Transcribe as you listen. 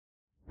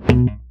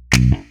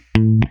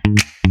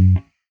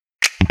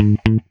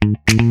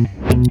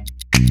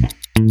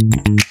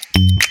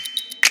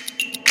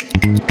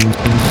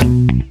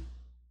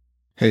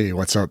Hey,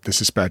 what's up?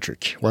 This is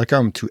Patrick.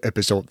 Welcome to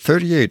episode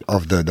 38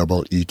 of the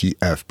Double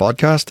ETF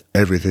podcast,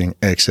 Everything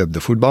Except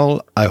the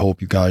Football. I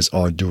hope you guys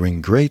are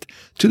doing great.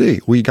 Today,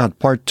 we got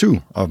part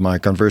 2 of my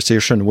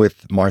conversation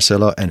with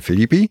Marcela and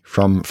Felipe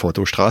from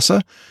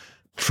Fotostraße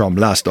from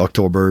last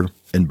October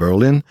in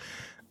Berlin.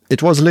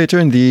 It was later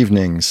in the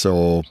evening,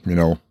 so,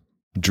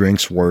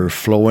 drinks were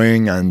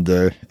flowing and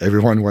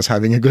everyone was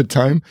having a good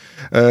time.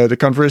 The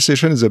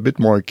conversation is a bit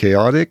more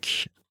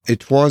chaotic.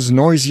 It was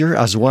noisier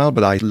as well,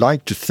 but I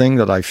like to think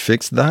that I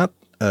fixed that.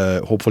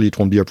 Hopefully it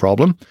won't be a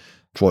problem.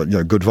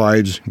 Good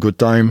vibes, good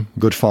time,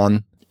 good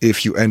fun.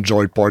 If you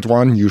enjoyed part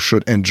 1, you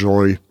should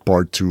enjoy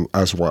part 2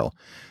 as well.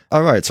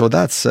 All right, so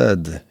that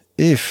said,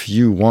 if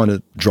you want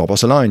to drop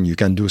us a line, you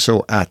can do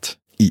so at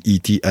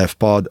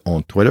EETFpod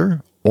on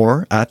Twitter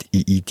or at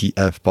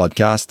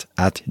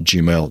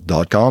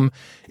EETFpodcast@gmail.com.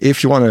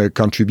 If you want to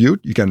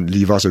contribute, you can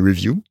leave us a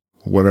review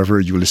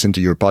wherever you listen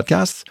to your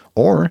podcasts,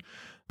 or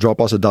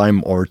drop us a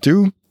dime or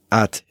two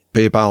at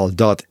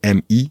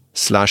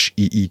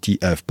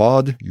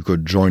paypal.me/EETFpod. You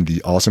could join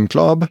the awesome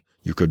club.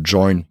 You could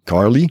join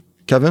Carly,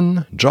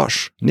 Kevin,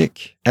 Josh,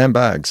 Nick,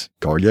 Ambags,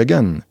 Carly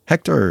again,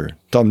 Hector,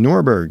 Tom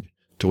Nurberg,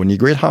 Tony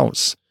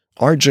Greathouse,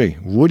 RJ,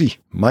 Woody,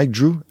 Mike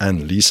Drew,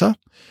 and Lisa.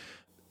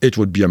 It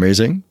would be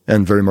amazing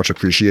and very much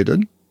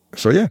appreciated.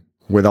 So yeah,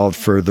 without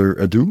further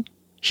ado,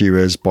 here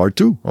is part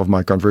 2 of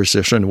my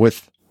conversation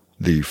with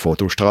the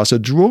Fotostraße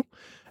duo,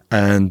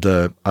 and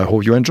I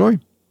hope you enjoy.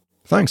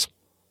 Thanks.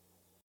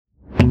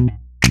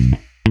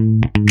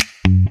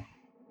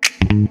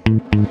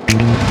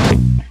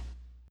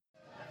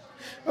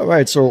 All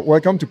right, so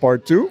welcome to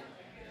part 2.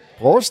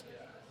 Prost.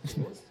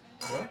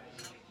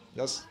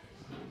 Yes.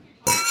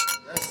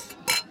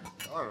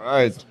 All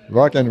right,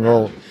 rock and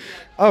roll.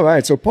 All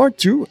right, so part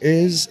 2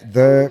 is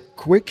the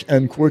quick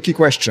and quirky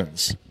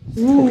questions.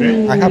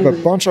 Okay. I have a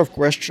bunch of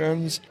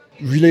questions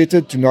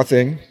related to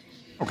nothing.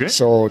 Okay.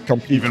 So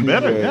completely Even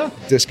better,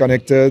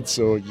 disconnected,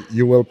 so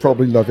you will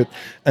probably love it.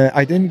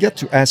 I didn't get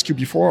to ask you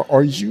before,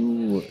 are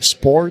you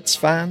sports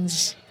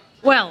fans?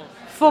 Well,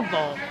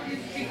 football.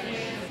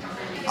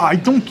 I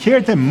don't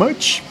care that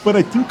much, but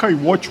I think I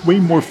watch way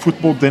more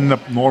football than a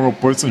normal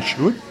person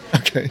should.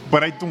 Okay.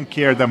 But I don't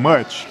care that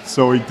much,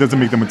 so it doesn't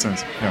make that much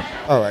sense. Yeah.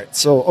 All right.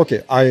 So,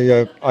 okay,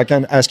 I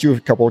can ask you a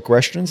couple of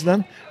questions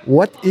then.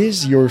 What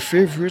is your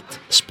favorite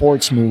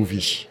sports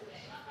movie?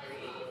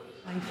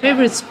 My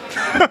favorite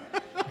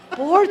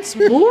sports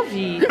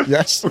movie.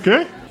 Yes.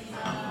 Okay.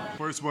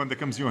 First one that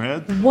comes in your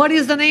head. What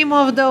is the name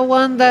of the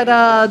one that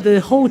the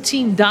whole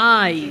team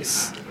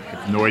dies? I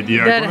have no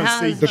idea. That I'm gonna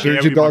say has- The Jerry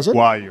Dirty Dozen?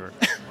 Maguire.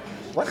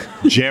 What?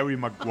 Jerry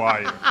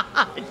Maguire.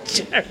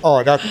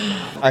 Oh,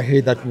 I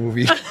hate that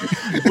movie.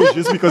 It was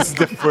just because it's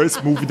the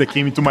first movie that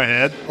came into my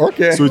head.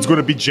 Okay. So it's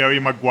gonna be Jerry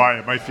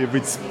Maguire, my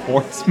favorite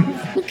sports movie.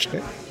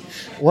 Okay.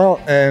 Well,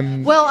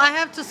 Well, I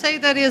have to say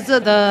that is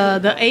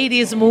the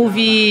 80s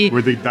movie.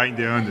 Where they die in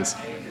the Andes.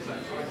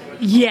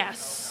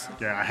 Yes.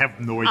 Yeah, I have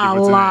no idea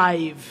what's in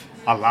Alive.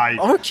 it. Alive.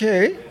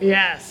 okay.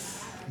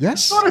 Yes. Yes.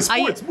 It's not a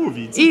sports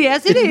movie. It's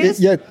Yes, it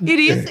is. yeah.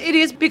 It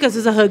is because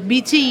it's a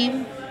rugby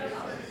team.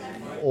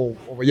 Oh,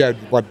 yeah,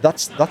 but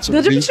that's a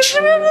reach.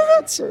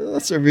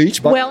 That's a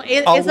reach. But Well, I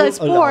it's will a allow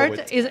sport.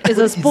 it. It's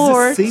a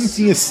sport. It's the same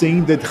thing as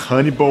saying that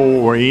Hannibal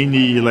or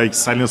any like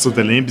Silence of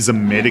the Lambs is a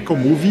medical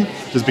movie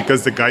just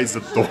because the guy is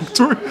a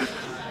doctor.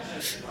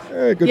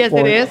 Good Yes,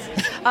 point. it is.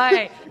 All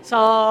right.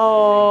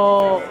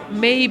 So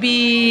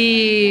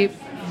maybe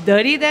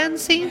Dirty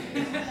Dancing.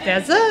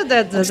 That's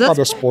Not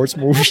a sports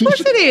movie. Of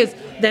course it is.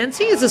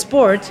 Dancing is a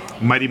sport.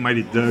 Mighty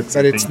Mighty Ducks.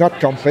 But I it's think. not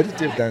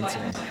competitive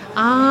dancing.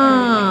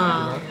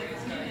 Ah.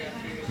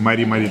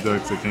 Mighty Mighty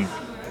Ducks, I think.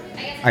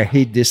 I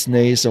hate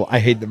Disney, so I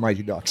hate the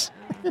Mighty Ducks.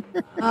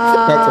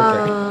 That's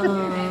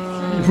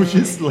okay. Which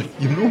is like,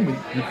 you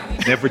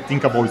never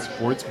think about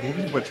sports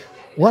movie, but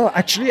Well,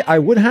 actually, I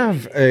would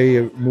have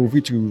a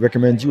movie to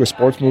recommend you, a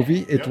sports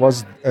movie. It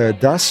was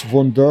Das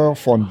Wunder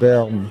von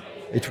Bern.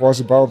 It was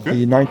about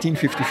the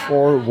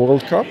 1954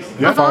 World Cup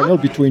final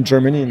between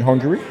Germany and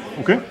Hungary.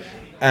 okay.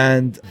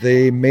 And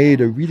they made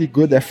a really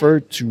good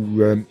effort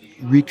to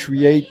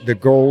recreate the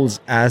goals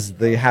as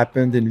they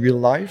happened in real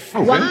life.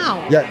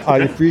 Wow. Yeah, I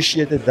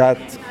appreciated that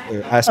I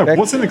aspect.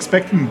 wasn't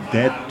expecting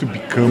that to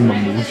become a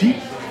movie,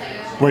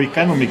 but it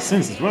kind of makes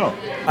sense as well.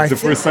 I It's the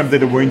think- first time that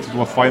they went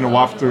to a final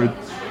after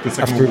the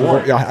Second After World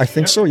War. yeah, I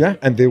think so, yeah.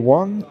 And they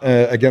won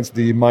against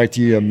the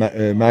mighty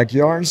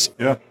Magyars.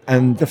 Yeah.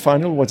 And the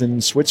final was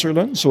in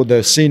Switzerland, so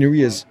the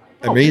scenery is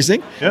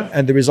amazing. Yeah.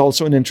 And there is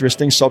also an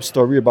interesting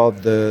sub-story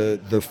about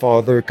the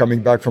father coming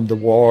back from the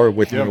war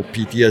with Yeah.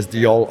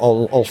 PTSD,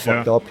 all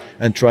fucked Yeah. up,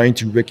 and trying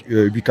to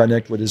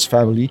reconnect with his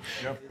family.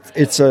 Yeah.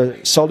 It's a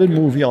solid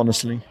movie,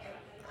 honestly.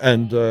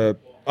 And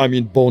I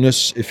mean,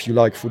 bonus if you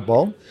like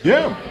football.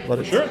 Yeah, But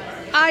for it's- sure.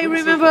 I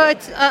remember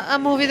it's a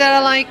movie that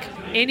I like.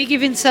 Any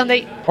Given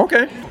Sunday.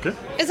 Okay. Okay.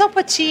 It's Al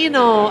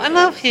Pacino. I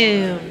love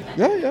him.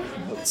 Yeah.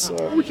 That's,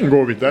 We can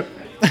go with that.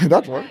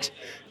 that works.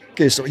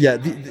 Okay, so yeah,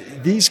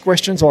 these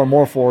questions are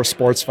more for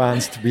sports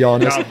fans, to be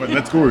honest. Yeah, but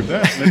let's go with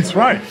that. Let's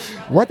try.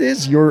 What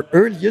is your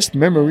earliest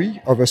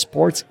memory of a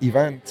sports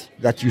event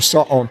that you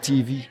saw on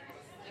TV?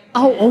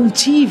 Oh, on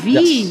TV.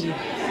 Yes.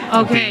 The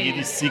Okay.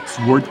 86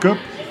 World Cup.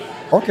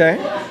 Okay.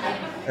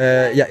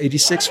 Yeah,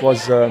 86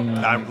 was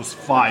I was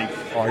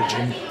 5.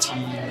 Argentina.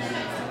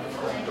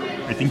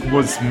 I think it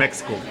was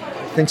Mexico.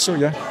 I think so,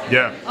 yeah.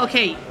 Yeah.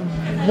 Okay.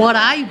 What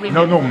I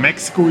remember. No,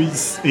 Mexico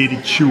is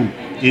 82.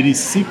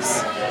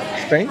 86.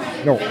 Spain?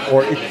 No,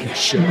 or it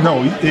should.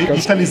 No,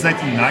 Because- Italy is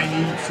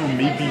 1990, so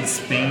maybe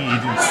Spain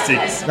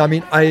 86. I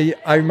mean, I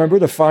remember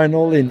the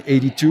final in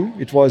 82.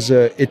 It was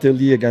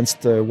Italy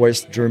against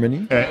West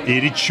Germany.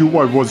 82,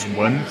 I was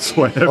 1,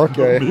 so I have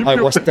Okay, no I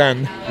memory. was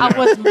 10. I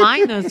was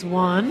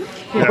 -1.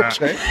 Yeah.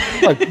 Okay.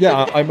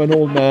 Yeah, I'm an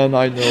old man,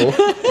 I know.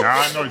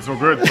 No, it's so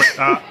good.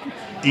 But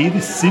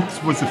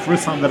 86 was the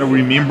first time that I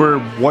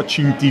remember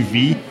watching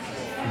TV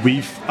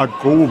with a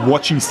goal of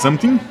watching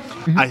something.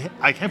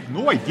 I have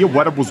no idea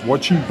what I was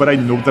watching, but I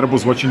know that I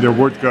was watching the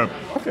World Cup.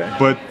 Okay.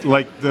 But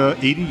like the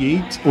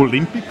 88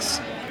 Olympics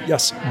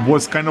Yes.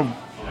 was kind of,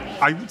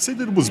 I would say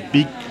that it was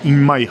big in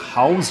my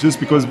house just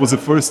because it was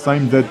the first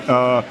time that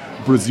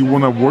Brazil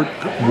won a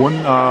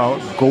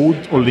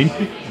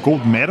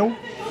gold medal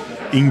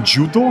in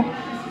judo.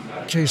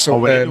 Okay, so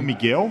Aurelio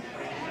Miguel.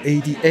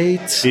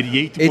 88.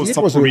 88 was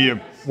South Korea.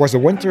 Was the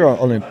Winter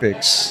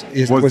Olympics?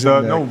 It Was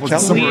in no, was the Calgary?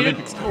 Summer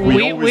Olympics.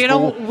 We always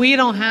go- We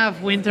don't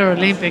have Winter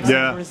Olympics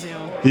Yeah. in Brazil.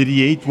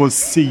 88 was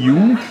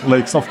Seoul,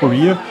 like South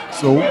Korea.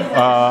 So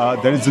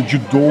there is a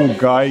judo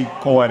guy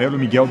called Aurelio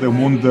Miguel that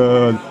won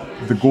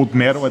the gold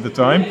medal at the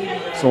time.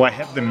 So I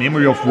have the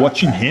memory of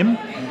watching him.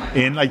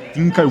 And I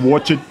think I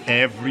watched it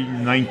every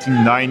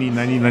 1990,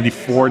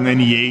 1994,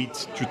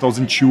 98,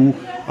 2002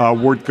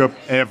 World Cup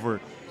ever.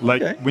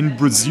 Like Okay. when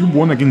Brazil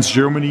won against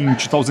Germany in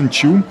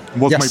 2002,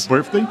 was Yes. my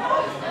birthday.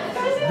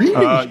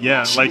 Really?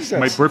 Yeah, like Jesus.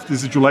 my birthday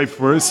is July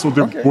 1st, so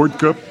the Okay. World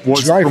Cup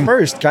was July from,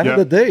 1st,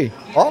 Canada yeah, Day.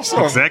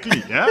 Awesome.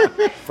 Exactly, yeah.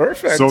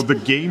 Perfect. So the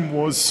game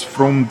was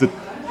from the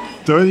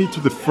 30th to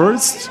the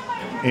 1st,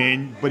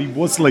 but it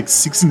was like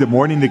 6 in the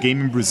morning, the game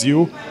in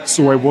Brazil,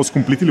 so I was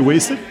completely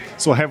wasted.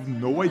 So I have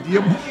no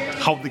idea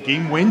how the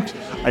game went.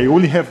 I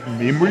only have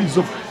memories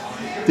of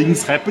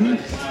things happening,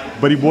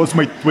 but it was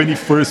my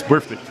 21st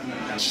birthday.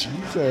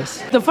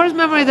 Jesus. The first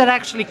memory that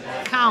actually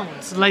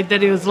counts, like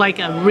that it was like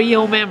a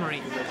real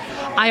memory.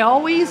 I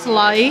always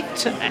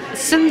liked,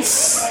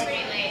 since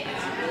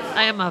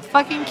I am a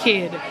fucking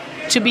kid,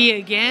 to be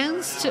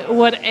against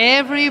what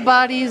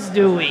everybody's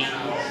doing.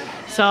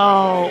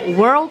 So,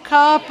 World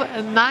Cup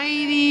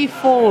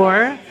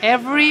 94,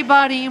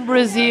 everybody in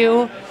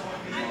Brazil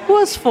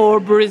was for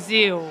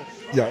Brazil.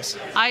 Yes.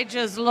 I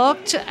just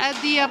looked at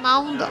the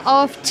amount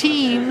of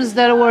teams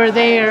that were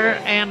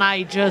there and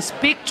I just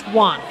picked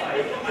one.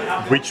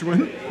 Which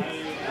one?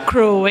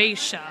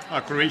 Croatia.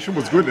 Croatia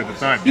was good at the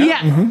time.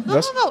 Yeah. No,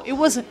 yes. no.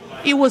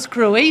 It was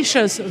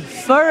Croatia's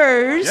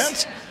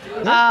first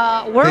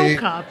World They-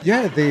 Cup.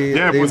 Yeah, they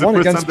Yeah, it was the won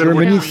first against time that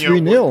we Germany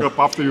won a World 3-0. Cup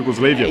after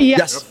Yugoslavia.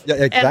 Yes. Yeah,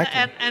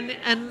 exactly.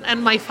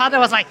 And my father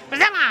was like,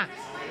 Brazil,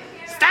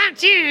 stop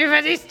cheering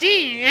for this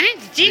team.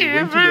 Cheer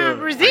Went to for the-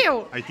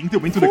 Brazil. I think they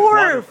went to the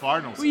Fourth.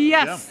 quarterfinals.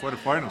 Yes. Yeah,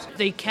 quarterfinals.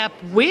 They kept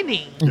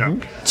winning. Yeah.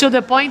 To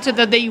the point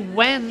that they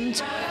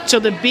went to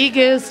the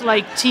biggest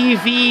like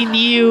TV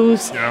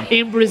news Yeah.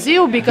 in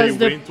Brazil because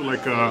They went to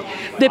like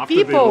the after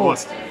people- they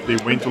lost, they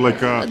went to like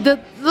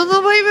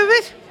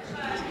wait.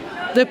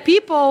 The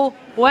people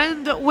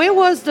went. Where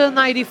was the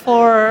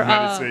 '94?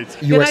 United States.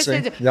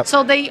 USA, yep.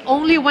 So they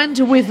only went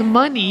with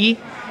money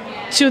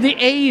to the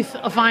eighth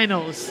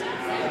finals.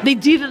 They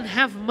didn't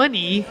have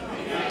money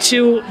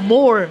to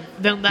more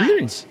than that.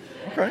 Really?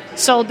 Okay.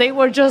 So they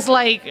were just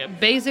like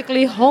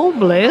basically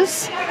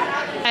homeless,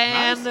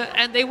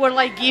 and they were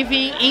like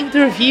giving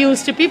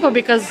interviews to people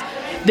because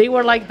they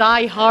were like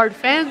die-hard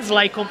fans,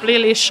 like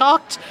completely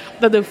shocked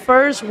that the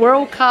first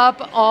World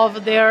Cup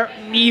of their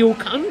new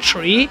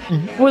country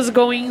was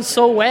going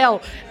so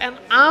well. And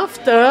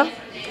after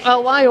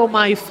a while,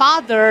 my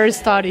father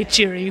started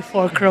cheering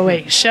for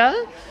Croatia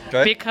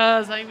Okay.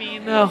 because I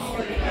mean.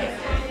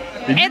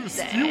 And you And-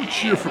 still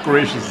cheer for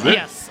Croatia, is that?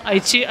 Yes,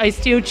 I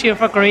still cheer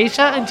for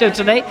Croatia until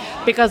today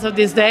because of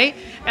this day.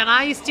 And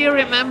I still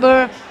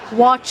remember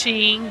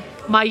watching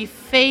my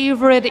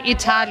favorite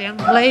Italian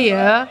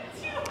player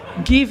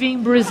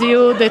giving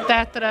Brazil the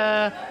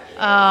Tetra.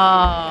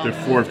 The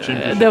fourth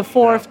championship. The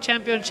fourth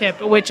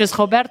championship, which is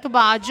Roberto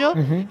Baggio,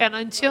 and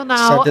until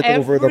now, Sent it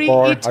over the every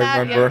bar, I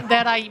Italian remember.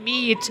 that I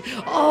meet,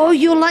 oh,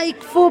 you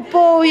like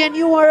football and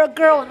you are a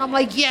girl, and I'm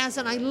like, yes,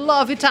 and I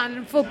love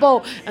Italian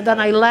football, and then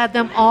I let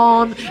them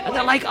on, and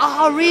they're like,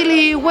 oh,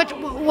 really?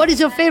 What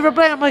is your favorite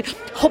player? I'm like,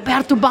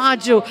 Roberto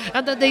Baggio,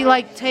 and then they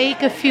like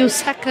take a few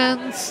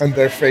seconds. And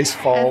their face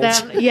And falls.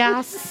 then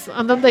yes,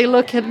 and then they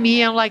look at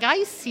me and like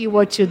I see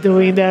what you're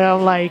doing there.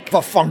 I'm like,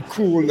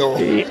 Vaffanculo.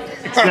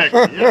 Exactly.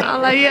 Yeah.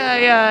 I'm like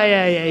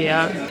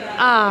yeah.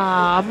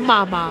 Ah,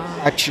 mama.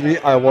 Actually,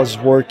 I was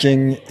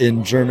working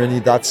in Germany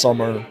that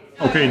summer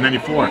Okay,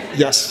 94.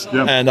 Yes.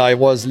 Yeah. And I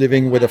was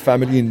living with a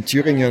family in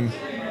Thüringen.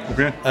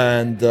 Okay.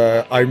 And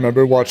I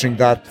remember watching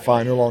that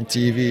final on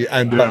TV.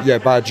 And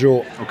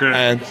Baggio. Okay.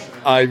 And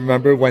I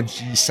remember when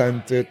he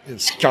sent it,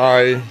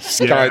 skied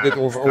it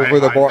over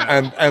the bar.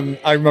 And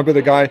I remember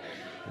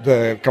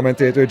the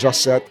commentator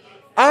just said,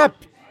 up.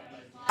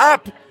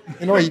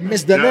 You know, he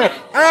missed the net.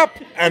 Up.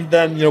 And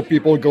then, you know,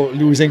 people go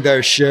losing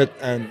their shit.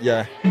 And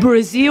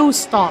Brazil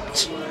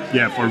stopped.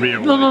 Yeah, for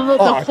real. No.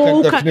 I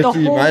can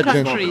definitely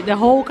imagine. The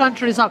whole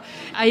country is up.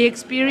 I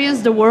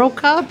experienced the World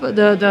Cup,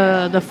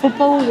 the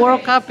football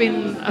World Cup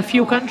in a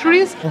few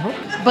countries,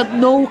 but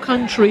no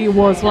country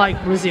was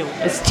like Brazil.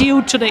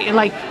 Still today,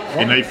 like.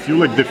 And I feel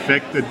like the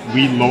fact that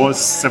we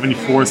lost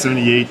 74,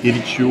 78,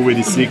 82,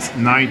 86,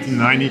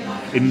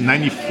 1990, and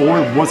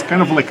 94 was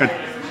kind of like a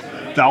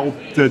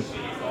doubted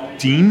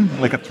team,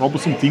 like a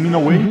troublesome team in a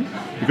way,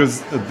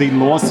 because they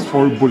lost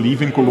for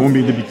Bolivia and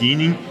Colombia in the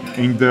beginning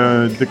in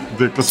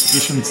the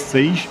classification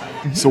stage.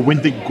 So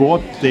when they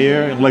got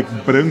there, like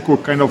Branco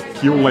kind of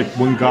killed like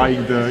one guy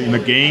in the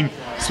game.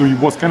 So it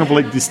was kind of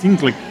like this thing,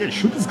 like, yeah,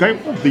 shoot this guy.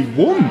 Oh, they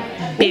won.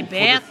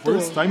 Bebeto. For the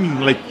first time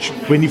in like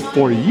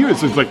 24 years.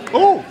 So it's like,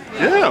 oh,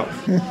 yeah.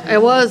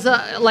 It was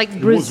like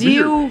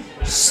Brazil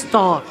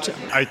stopped.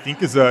 I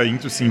think it's an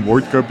interesting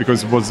World Cup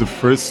because it was the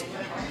first.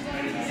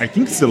 I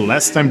think it's the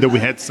last time that we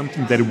had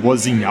something that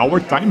was in our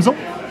time zone.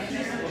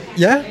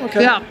 Yeah,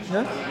 okay. Yeah.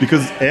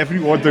 Because every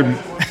other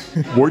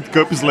World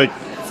Cup is like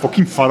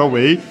fucking far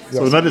away.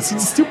 So that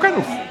it's still kind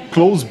of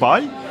close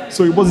by.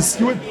 So it was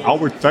still at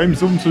our time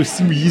zone. So it's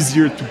still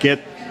easier to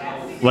get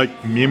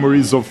like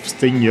memories of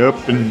staying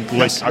up. And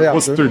like I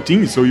was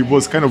 13, so it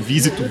was kind of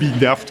easy to be in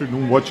the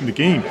afternoon watching the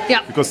game.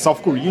 Yeah. Because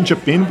South Korea and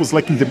Japan was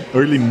like in the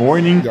early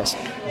morning. Yes.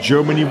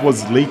 Germany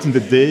was late in the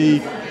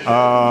day.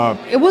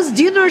 It was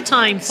dinner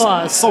time for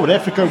us. South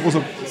Africa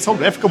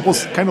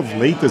was kind of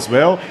late as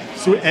well,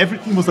 so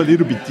everything was a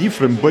little bit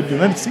different. But the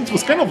United States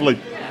was kind of like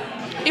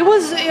it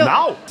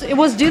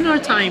was dinner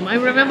time. I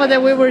remember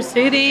that we were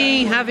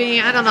sitting having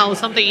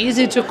something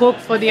easy to cook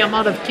for the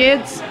amount of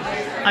kids.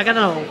 I don't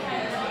know,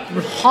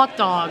 hot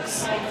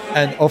dogs.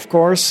 And of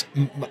course,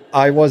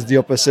 I was the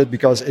opposite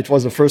because it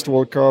was the first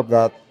World Cup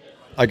that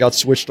I got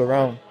switched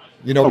around.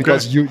 You know,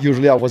 because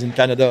usually I was in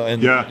Canada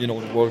and, you know,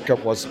 the World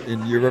Cup was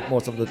in Europe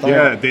most of the time.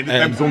 Yeah, then the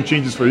time zone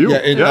changes for you.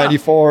 Yeah, in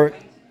 94,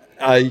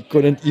 I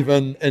couldn't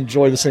even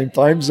enjoy the same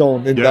time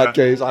zone. In that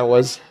case, I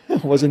was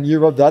in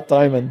Europe that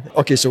time. And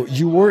okay, so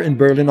you were in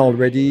Berlin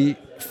already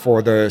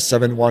for the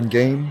 7-1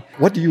 game.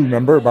 What do you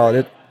remember about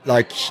it?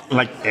 Like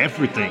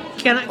everything.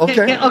 Can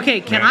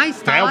I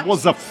start? That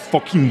was a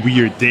fucking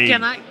weird day.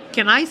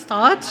 Can I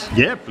start?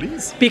 Yeah,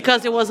 please.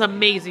 Because it was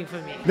amazing for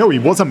me. No, it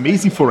was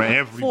amazing for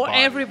everybody. For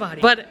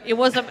everybody. But it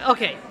was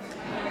okay.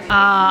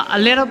 A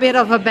little bit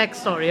of a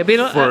backstory.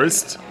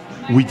 First,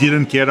 we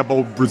didn't care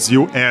about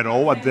Brazil at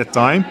all at that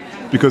time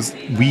because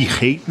we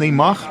hate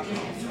Neymar.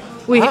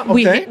 We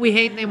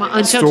hate Neymar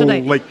until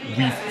today. Like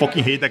we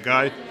fucking hate that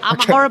guy. I'm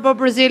a horrible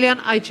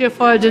Brazilian. I cheer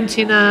for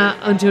Argentina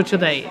until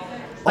today.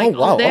 Like,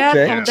 wow! On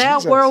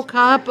that World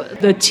Cup,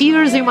 the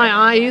tears in my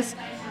eyes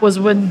was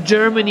when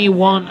Germany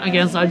won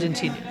against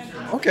Argentina.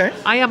 Okay.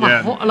 I am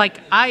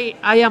I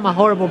am a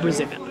horrible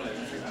Brazilian,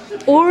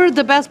 or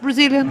the best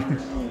Brazilian.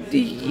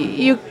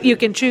 You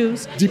can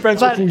choose.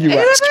 Depends on who you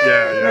ask.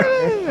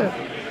 Yeah.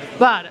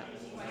 But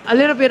a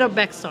little bit of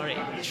backstory.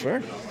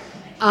 Sure.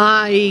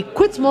 I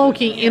quit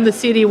smoking in the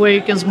city where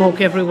you can smoke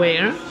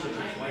everywhere,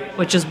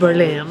 which is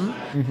Berlin.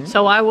 Mm-hmm.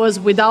 So I was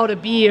without a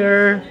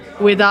beer,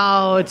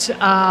 without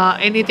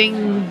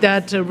anything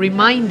that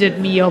reminded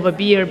me of a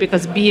beer,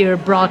 because beer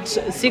brought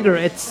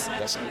cigarettes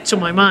to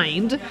my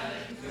mind.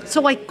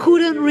 So I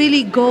couldn't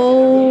really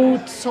go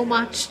so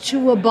much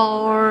to a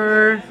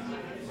bar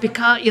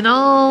because, you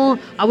know,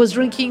 I was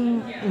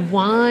drinking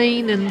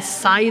wine and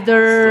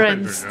cider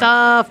and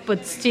stuff,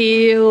 but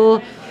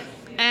still.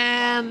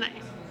 And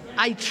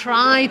I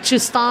tried to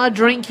start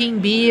drinking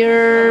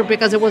beer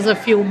because it was a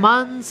few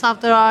months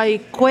after I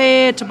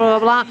quit, blah,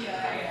 blah, blah.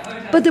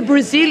 But the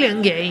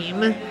Brazilian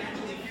game,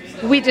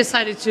 we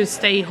decided to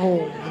stay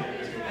home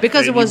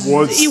because it was too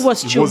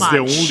much. It was the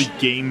only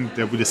game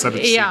that we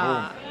decided to stay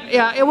home.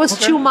 Yeah, it was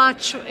too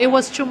much. It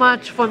was too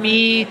much for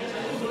me.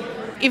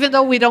 Even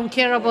though we don't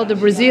care about the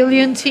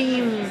Brazilian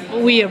team,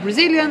 we are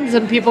Brazilians,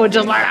 and people are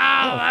just like,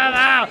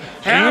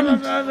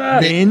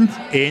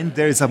 and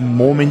there is a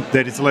moment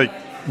that is like,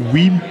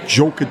 we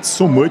joked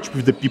so much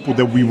with the people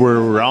that we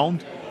were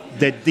around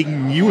that they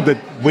knew that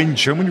when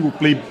Germany would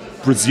play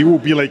Brazil,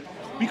 would be like,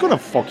 we're gonna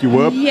fuck you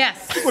up.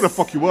 Yes. We're gonna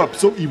fuck you up.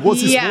 So it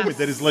was this moment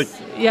that is like,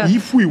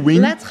 if we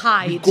win, let's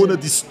hide. We're gonna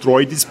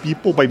destroy these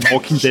people by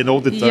mocking them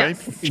all the time.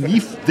 Yes. And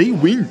if they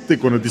win, they're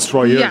gonna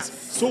destroy us.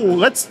 So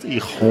let's stay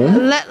home.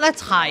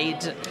 Let's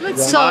hide.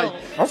 So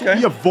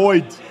we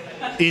avoid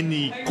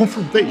any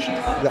confrontation.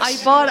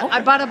 Yes.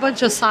 I bought a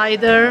bunch of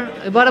cider.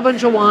 I bought a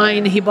bunch of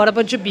wine. He bought a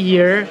bunch of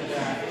beer.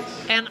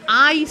 And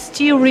I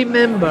still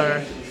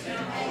remember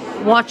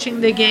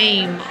watching the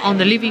game on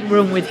the living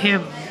room with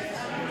him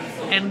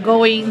and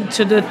going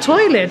to the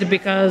toilet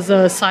because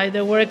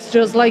cider works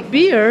just like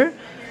beer.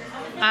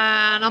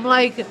 And I'm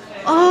like,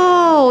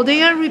 oh,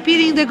 they are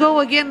repeating the goal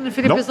again. And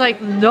Philip Nope. is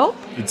like, nope.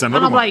 It's and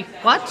another I'm one. like,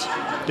 what?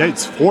 Yeah,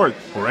 it's 4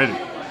 already.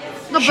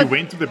 No, She but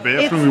went to the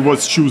bathroom, it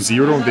was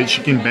 2-0, and then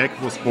she came back,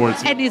 it was 4.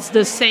 and it's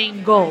the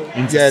same goal.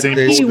 It's Yeah, the same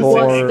they It goal,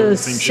 was the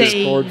same same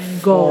shit. Scored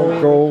goal.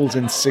 4 goals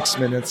in 6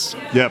 minutes.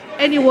 Yep.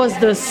 And it was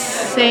the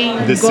same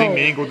The goal. same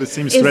angle, the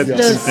same It's strategy,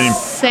 the same.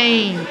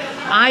 same.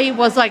 I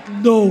was like,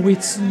 no,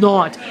 it's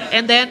not.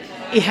 And then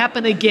it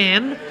happened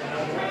again.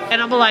 And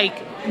I'm like,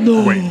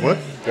 no. Wait, what?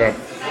 Yeah.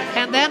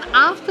 And then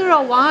after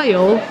a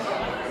while,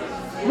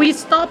 we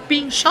stopped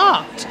being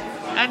shocked.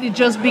 And it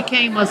just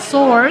became a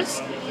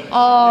source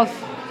of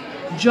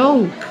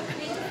joke.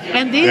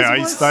 And this Yeah, I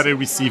was, started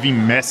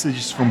receiving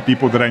messages from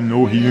people that I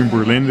know here in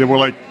Berlin. They were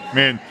like,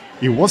 man,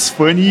 it was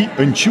funny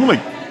until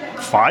like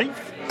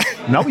 5.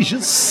 Now it's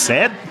just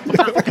sad. What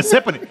the fuck is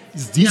happening?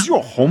 Is this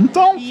your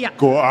hometown? Yeah.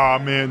 Go,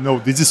 man, no,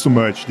 this is too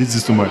much. This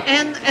is too much.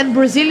 And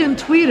Brazilian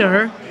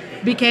Twitter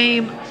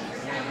became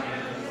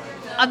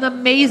an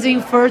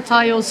amazing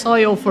fertile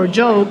soil for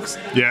jokes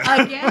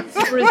Yeah. against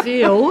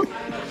Brazil.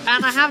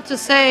 And I have to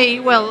say,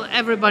 well,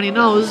 everybody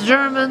knows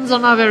Germans are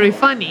not very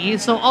funny,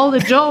 so all the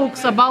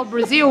jokes about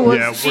Brazil was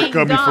Yeah, we're being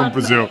coming from done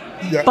Brazil.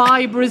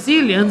 by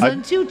Brazilians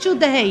until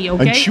today.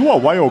 Okay, Until a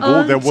while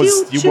ago, there was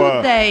Until still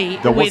today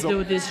there we was a-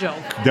 do this joke.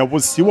 there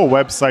was still a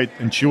website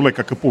until like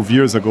a couple of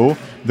years ago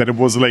that it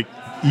was like,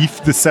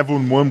 if the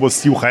 7-1 was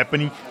still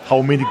happening,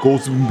 how many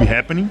goals would be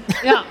happening?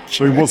 Yeah.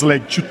 So it was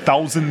like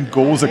 2,000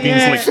 goals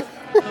against like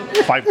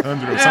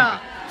 500 or Yeah.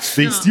 something.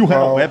 They still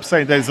have a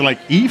website that is like,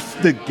 if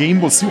the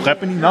game was still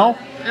happening now,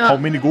 how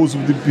many goals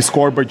would be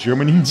scored by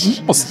Germany?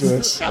 It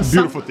was a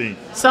beautiful thing.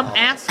 Some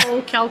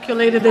asshole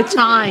calculated the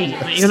time,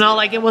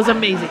 like it was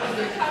amazing.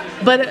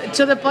 But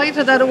to the point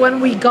that when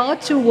we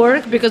got to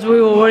work, because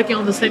we were working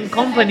on the same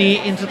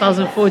company in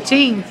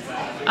 2014,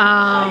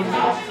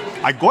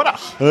 I got a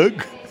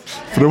hug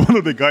from one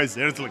of the guys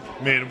there. It's like,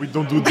 man, we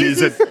don't do this.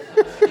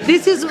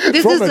 this is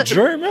From a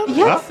German?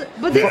 Yes, Huh?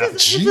 but this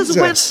Yeah. is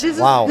when Jesus.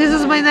 Wow. this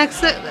is my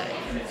next.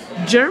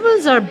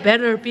 Germans are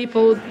better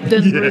people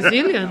than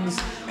Brazilians.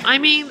 I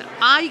mean,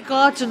 I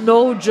got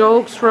no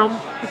jokes from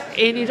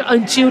any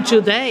until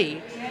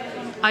today.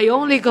 I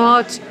only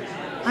got,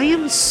 I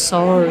am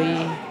sorry.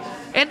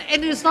 And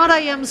it's not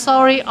I am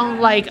sorry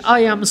on like I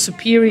am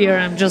superior.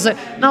 I'm just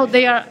no.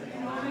 They are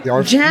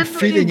genuinely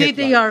feeling it,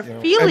 they are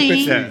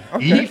feeling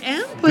empathy. the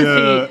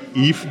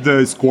empathy. If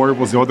the score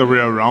was the other way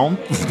around,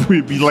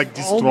 we'd be like Oh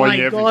destroying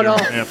my everything. god!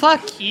 Oh, Yeah.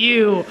 fuck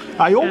you!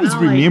 I always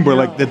And I'm remember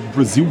no. like that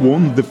Brazil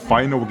won the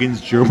final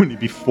against Germany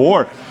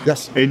before.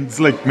 Yes. And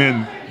it's like,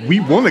 man, we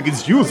won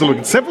against you. So like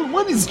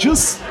 7-1 is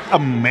just a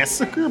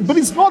massacre, but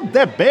it's not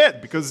that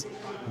bad because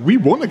we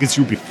won against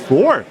you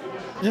before.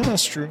 Yeah,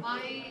 that's true.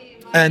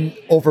 And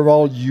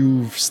overall,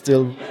 you've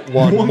still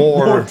won Won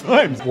more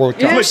times. World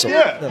Yeah. Cups. Like, so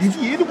yeah, that's- in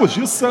the end, it was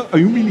just a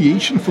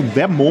humiliation from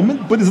that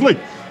moment. But it's like,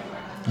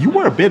 you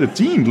were a better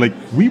team. Like,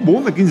 we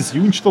won against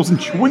you in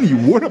 2020. You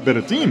were a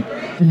better team.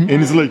 And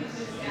it's like,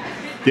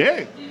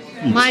 yeah,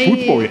 it's My-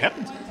 football. It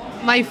happens.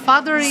 My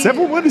father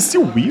 7-1 is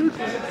still weird.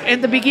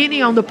 in the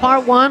beginning on the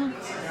part one,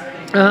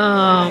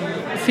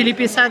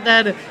 Felipe said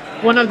that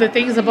one of the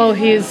things about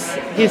his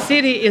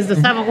city is the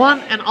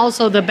 7-1 and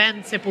also the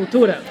band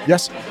Sepultura.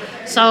 Yes.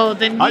 So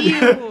the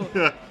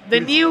yeah.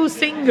 new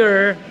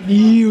singer,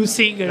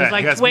 Yeah,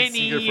 like he has been 20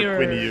 singer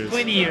for years, 20 years.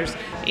 20 years,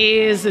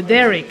 is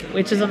Derek,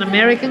 which is an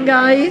American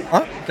guy.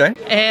 Ah, okay.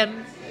 And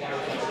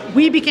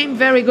we became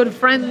very good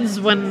friends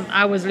when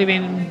I was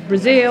living in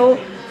Brazil.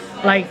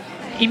 Like,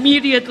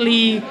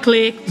 immediately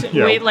clicked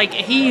Yeah. with, like,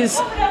 he's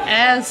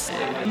as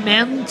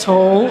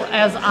mental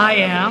as I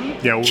am.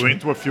 Yeah, we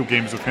went to a few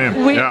games with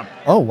him. We- yeah.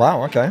 Oh,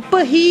 wow. Okay.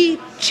 But he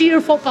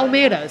cheered for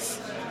Palmeiras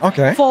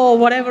Okay. for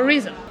whatever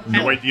reason.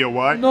 No idea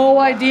why. No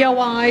idea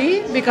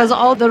why, because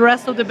all the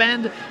rest of the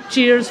band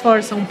cheers for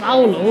São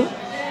Paulo,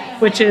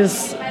 which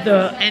is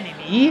the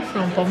enemy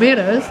from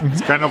Palmeiras.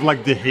 It's kind of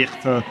like the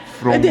Hertha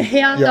from. The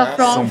Hertha Yeah,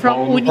 from São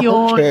Paulo. Union.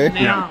 Okay.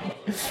 Yeah.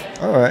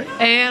 All right.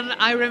 And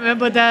I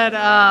remember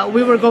that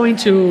we were going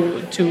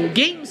to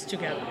games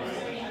together.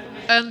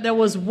 And there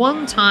was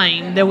one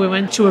time that we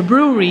went to a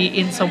brewery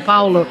in Sao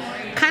Paulo,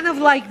 kind of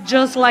like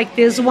just like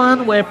this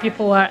one, where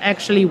people are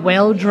actually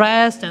well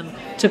dressed and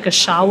took a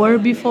shower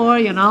before,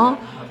 and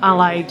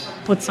like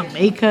put some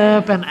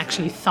makeup and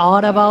actually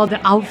thought about the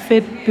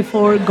outfit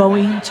before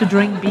going to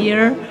drink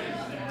beer.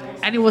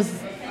 And it was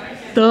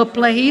the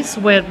place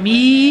where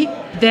me,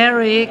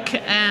 Derek,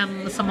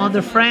 and some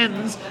other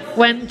friends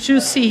went to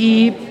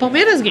see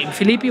Palmeiras game.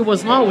 Felipe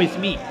was not with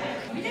me.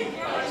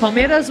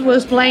 Palmeiras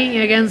was playing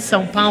against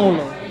São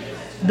Paulo.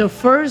 The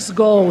first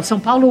goal, São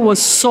Paulo was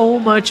so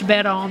much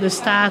better on the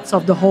stats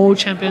of the whole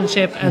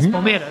championship as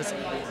Palmeiras.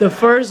 The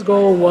first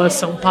goal was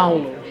São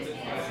Paulo.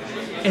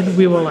 And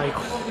we were like,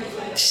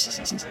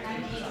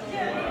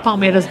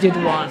 Palmeiras did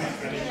 1.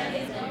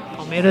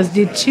 Palmeiras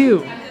did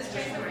 2.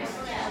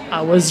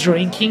 I was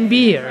drinking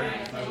beer.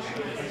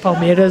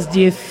 Palmeiras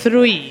did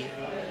 3.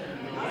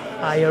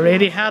 I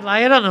already had,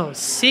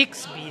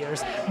 6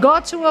 beers.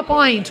 Got to a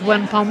point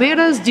when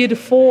Palmeiras did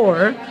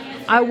 4,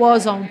 I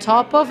was on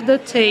top of the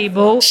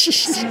table,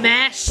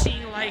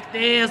 smashing like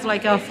this,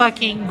 like a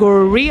fucking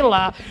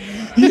gorilla.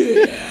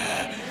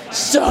 Yeah,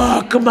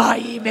 suck my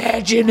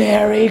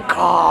imaginary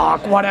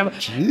cock, whatever.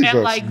 Jesus.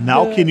 And like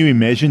Now can you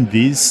imagine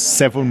this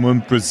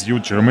 7-1 Brazil,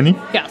 Germany?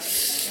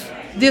 Yes,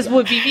 this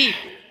would be me.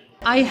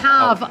 I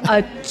have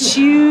a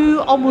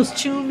almost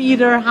 2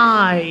 meter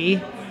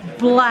high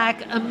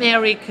black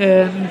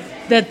American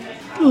that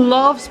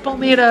loves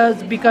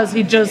Palmeiras because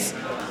he just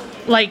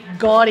like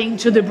got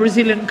into the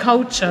Brazilian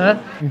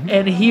culture,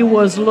 and he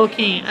was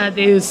looking at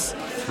this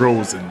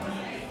Frozen.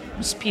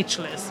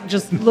 speechless,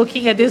 just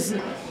looking at this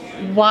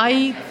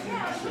white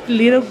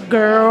little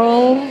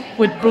girl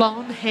with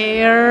blonde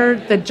hair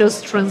that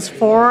just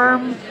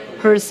transformed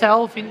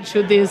herself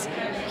into this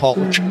Hulk.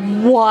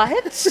 what?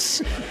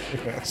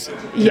 Yes.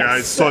 Yeah,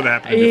 I saw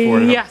that happening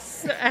before.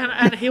 Yes,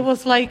 and he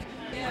was like,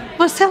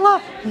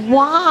 Marcela,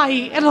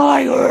 why? And I'm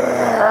like,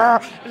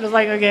 "Urgh." And I was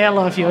like, okay, I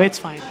love you. It's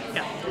fine.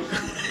 Yeah.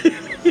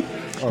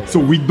 So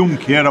we don't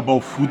care about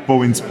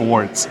football and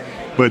sports,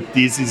 but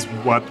this is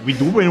what we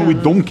do when we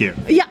don't care.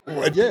 Yeah.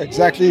 Well, yeah,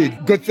 exactly.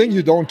 Good thing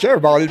you don't care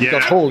about it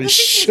because Yeah. holy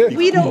shit.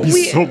 We don't. Be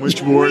We, so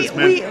much worse,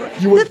 man.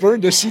 You would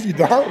burn the city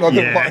down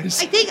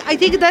otherwise. I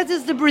think that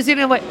is the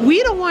Brazilian way.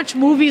 We don't watch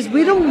movies.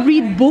 We don't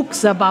read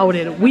books about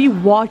it. We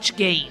watch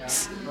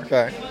games.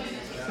 Okay.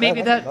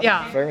 Maybe that.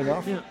 Yeah. Fair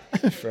enough.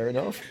 Yeah. Fair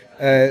enough.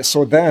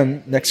 So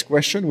then, next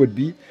question would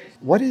be,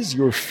 what is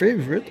your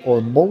favorite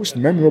or most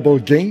memorable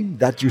game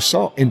that you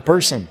saw in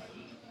person?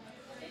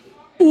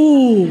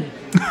 Ooh.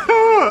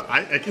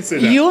 I can say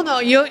that. You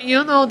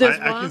know this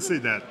one. I can say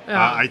that.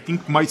 Yeah. I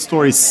think my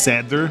story is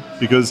sadder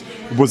because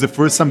it was the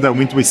first time that I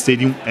went to a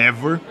stadium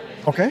ever.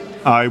 Okay.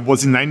 It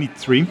was in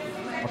 '93.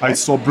 I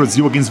saw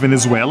Brazil against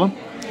Venezuela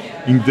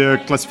in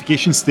the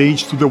classification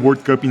stage to the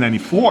World Cup in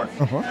 '94.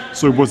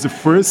 So it was the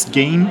first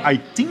game, I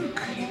think,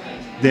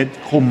 that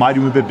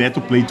Romário and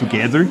Bebeto played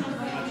together.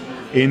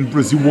 And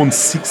Brazil won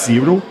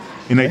 6-0,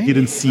 and I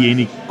didn't see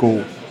any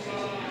goal.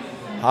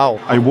 How?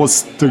 I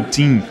was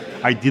 13.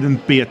 I didn't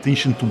pay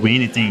attention to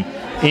anything.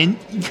 And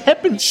it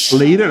happened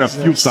later a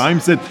few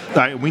times that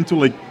I went to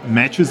like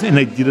matches and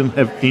I didn't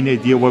have any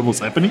idea what was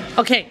happening.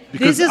 Okay,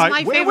 Because this is I-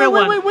 my wait, favorite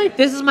wait, one. wait.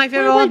 This is my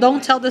favorite one.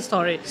 Don't tell the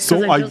story. 'cause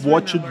So I just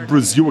watched remembered.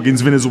 Brazil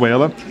against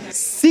Venezuela.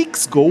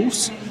 6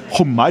 goals.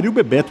 Romário and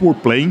Bebeto were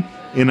playing,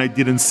 and I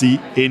didn't see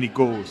any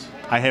goals.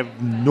 I have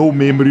no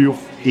memory of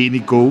any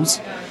goals,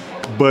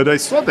 but I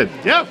saw that.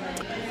 Yeah.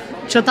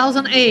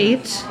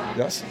 2008,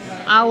 Yes.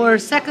 our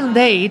second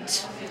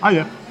date.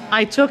 Yeah.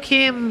 I took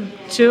him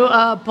to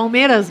a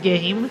Palmeiras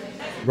game.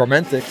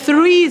 Romantic.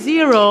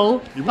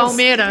 3-0 It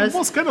Palmeiras.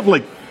 was kind of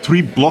like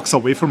 3 blocks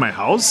away from my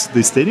house,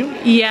 the stadium.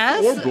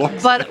 Yes, 4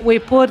 blocks. but we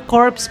put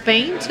corpse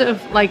paint,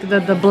 like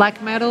the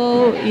black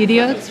metal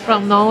idiots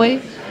from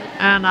Norway,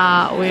 and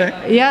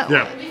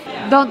Yeah.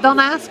 Don't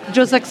ask,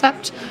 just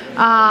accept.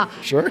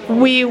 Sure.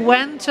 We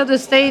went to the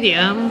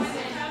stadium.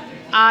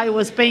 I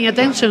was paying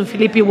attention.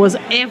 Felipe was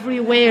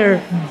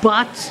everywhere,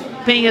 but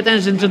paying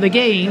attention to the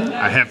game.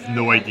 I have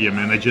no idea,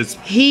 man. I just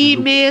He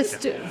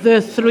missed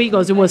the 3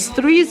 goals. It was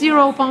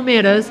 3-0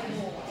 Palmeiras.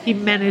 He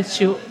managed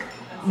to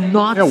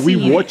not we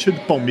see watched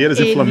Palmeiras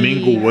and any-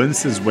 Flamengo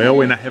once as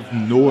well, and I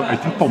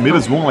think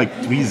Palmeiras won like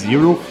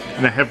 3-0,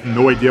 and I have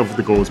no idea of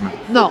the goals, man.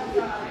 No.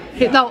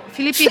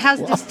 Felipe has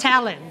this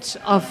talent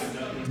of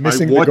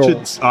Missing the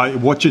goals. I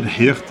watched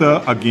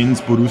Hertha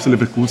against Borussia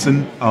Leverkusen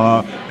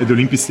at the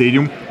Olympic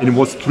Stadium, and it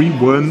was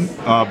 3-1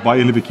 by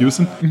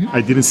Leverkusen.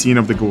 I didn't see any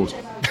of the goals.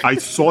 I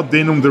saw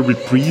then on the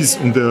reprise,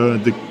 on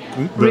the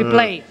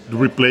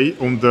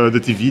replay on the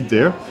TV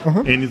there,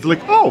 and it's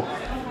like, oh,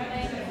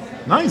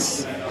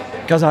 nice.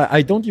 Because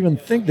I don't even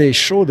think they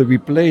show the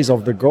replays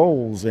of the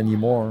goals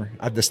anymore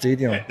at the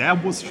stadium.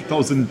 That was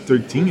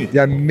 2013.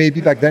 Yeah, maybe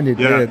back then it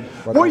Yeah. did.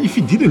 But Or if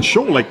it didn't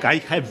show, like, I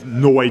have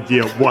no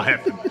idea what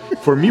happened.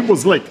 For me, it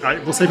was like, I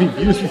was having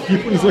beers with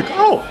people, and it's like,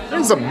 oh,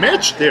 there's a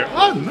match there.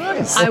 Oh,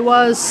 nice. I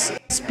was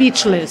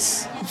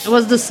speechless. It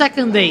was the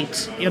second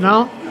date, you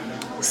know?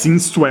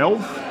 Since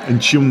 12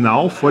 until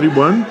now,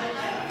 41,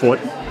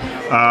 40,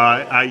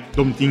 I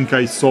don't think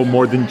I saw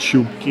more than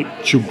two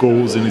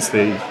goals in a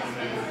stage.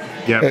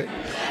 Yeah.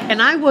 And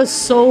I was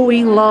so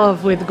in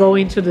love with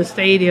going to the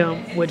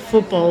stadium with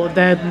football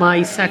that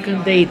my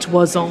second date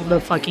was on the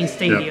fucking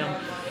stadium.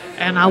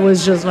 And I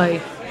was just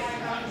like,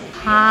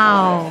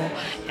 how?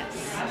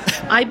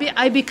 Yes.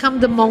 I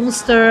become the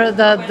monster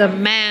that the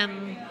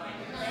man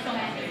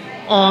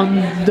on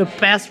the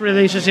past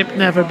relationship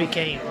never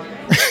became.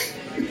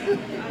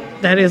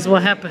 That is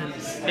what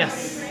happens.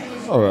 Yes.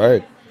 all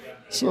right.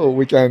 So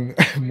we can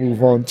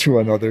move on to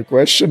another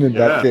question in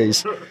that Yeah.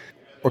 case.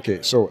 Okay,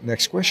 so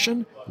next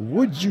question.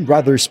 Would you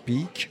rather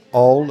speak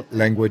all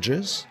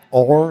languages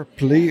or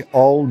play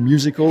all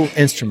musical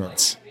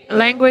instruments?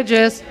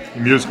 Languages.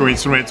 Musical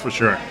instruments for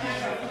sure.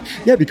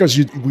 Yeah, because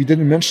we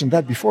didn't mention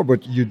that before, but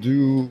you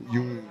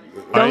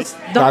Don't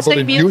dabble say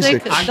in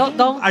music. music.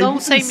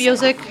 Don't say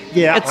music.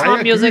 Yeah, It's I not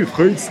agree music. with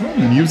her. It's not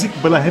music,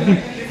 but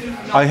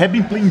I have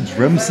been playing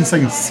drums since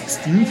I'm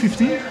 16,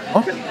 15.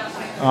 Okay.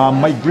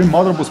 My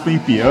grandmother was playing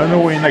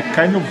piano, and I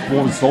kind of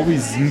was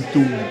always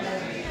into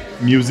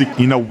music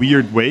in a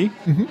weird way.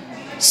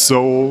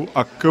 So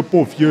a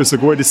couple of years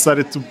ago, I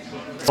decided to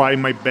try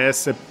my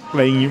best at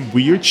playing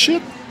weird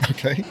shit.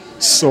 Okay.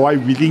 So I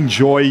really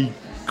enjoy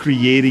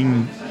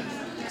creating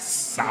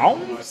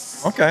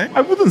sounds. Okay.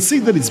 I wouldn't say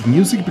that it's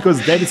music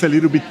because that is a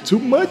little bit too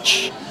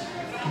much,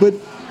 but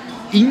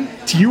in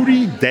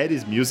theory, that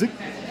is music.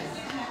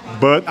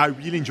 But I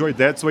really enjoy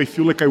that, so I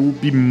feel like I would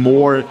be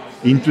more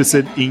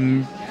interested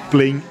in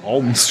playing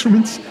all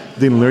instruments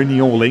than learning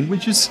all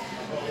languages.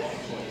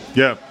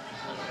 Yeah,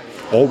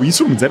 all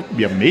instruments, that would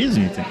be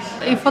amazing, I think.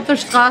 In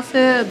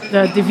Futterstrasse,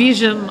 the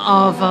division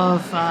of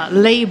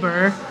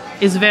labor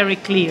is very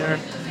clear.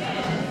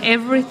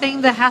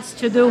 Everything that has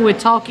to do with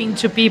talking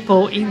to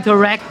people,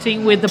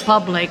 interacting with the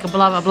public,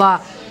 blah, blah,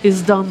 blah,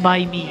 is done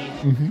by me.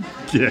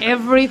 Yeah.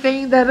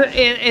 Everything that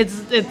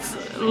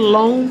it's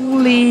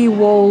lonely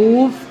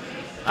wolf,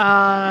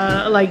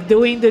 like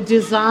doing the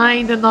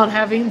design and not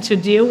having to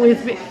deal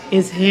with it,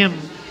 is him.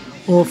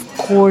 Well, of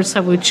course,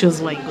 I would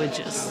choose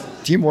languages.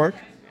 Teamwork.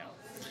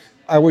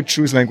 I would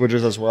choose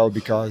languages as well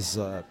because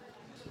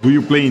Do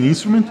you play an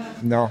instrument?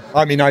 no,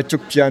 I mean I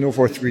took piano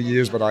for 3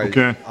 years, but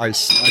Okay. I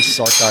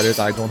sucked at it.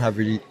 I don't have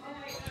really.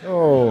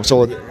 Oh,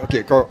 so okay.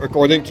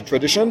 According to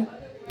tradition,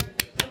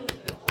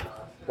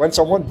 when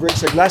someone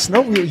breaks a glass,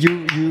 no,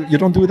 you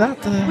don't do that.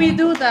 We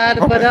do that,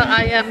 but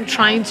I am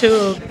trying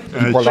to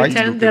polite.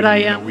 pretend that I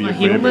am a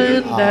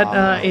human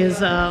that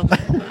is.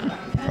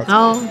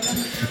 No,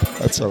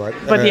 That's all right.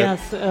 but yes,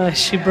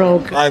 she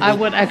broke. I I would-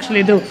 would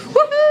actually do.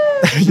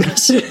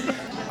 Yes.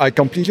 I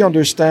completely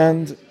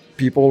understand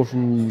people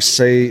who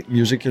say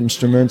music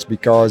instruments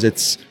because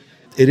it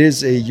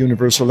is a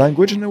universal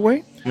language in a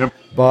way. Yep.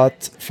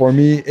 But for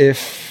me, if,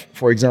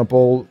 for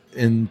example,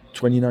 in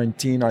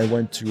 2019 I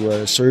went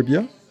to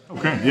Serbia,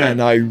 Okay, yeah.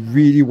 and I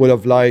really would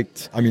have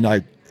liked. I mean,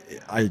 I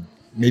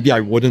maybe I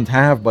wouldn't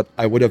have, but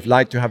I would have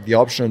liked to have the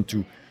option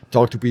to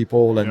talk to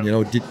people and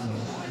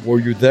were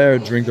you there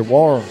during the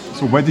war?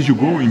 So where did you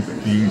go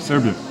in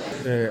Serbia?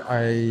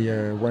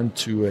 I went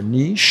to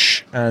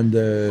Niš and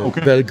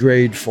Okay.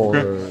 Belgrade for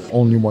Okay.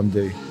 only one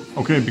day.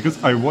 Okay, because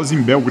I was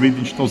in Belgrade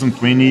in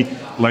 2020,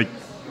 like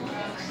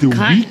the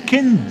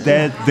weekend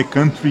that the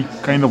country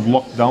kind of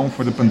locked down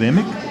for the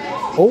pandemic.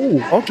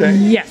 Oh, okay.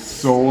 Yes.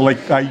 So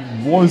like I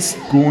was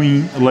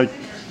going like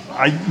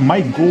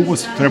my goal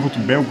was to travel to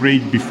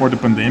Belgrade before the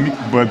pandemic,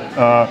 but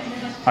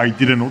I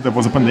didn't know there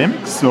was a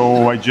pandemic,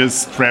 so I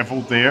just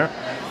traveled there.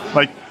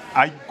 Like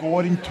I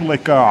got into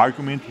like an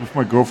argument with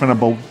my girlfriend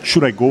about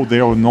should I go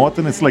there or not,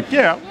 and it's like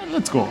yeah,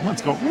 let's go.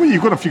 We're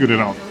gonna figure it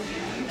out.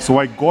 So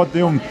I got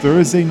there on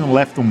Thursday and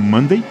left on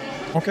Monday,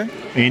 Okay.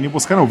 and it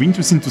was kind of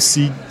interesting to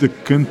see the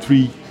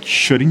country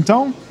shutting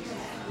down.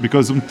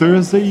 Because on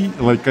Thursday,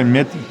 like I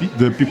met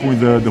the people in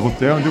the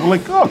hotel, and they were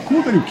like, "Oh,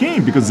 cool that you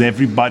came," because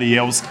everybody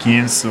else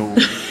canceled.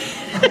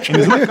 And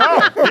it's like,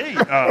 "Oh, hey,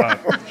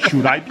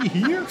 should I be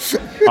here?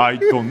 I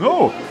don't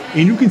know."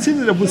 And you can see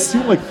that there was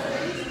still like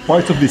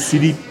parts of the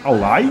city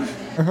alive.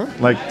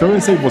 Like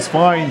Thursday was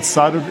fine,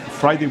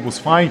 Friday was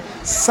fine.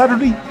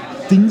 Saturday,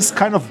 things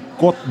kind of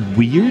got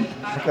weird.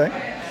 Okay.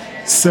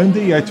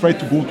 Sunday, I tried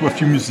to go to a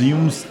few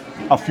museums.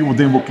 A few of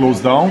them were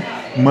closed down.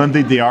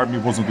 Monday, the army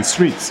was on the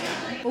streets.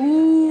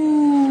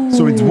 Ooh.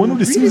 So it's one of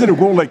the things that you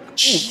go like, oh,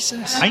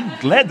 Jesus. I'm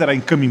glad that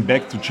I'm coming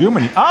back to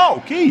Germany. Ah,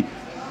 okay.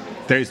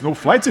 There is no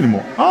flights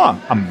anymore. Ah,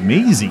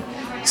 amazing.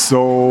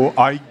 So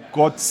I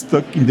got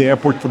stuck in the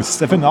airport for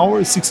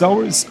 6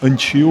 hours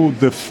until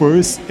the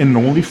first and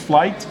only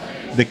flight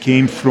that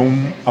came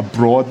from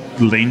abroad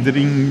landed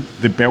in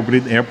the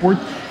Belgrade airport,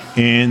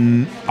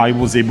 and I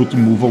was able to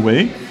move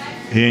away.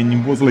 And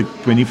it was like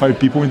 25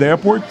 people in the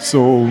airport,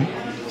 so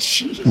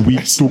we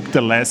took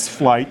the last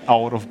flight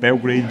out of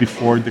Belgrade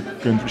before the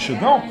country shut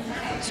down.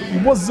 So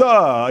it was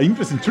an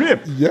interesting trip.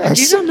 I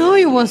Yes. didn't know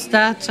it was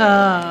that.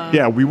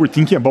 Yeah, we were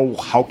thinking about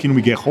how can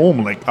we get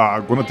home. Like,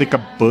 gonna take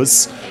a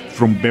bus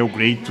from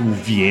Belgrade to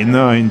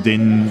Vienna and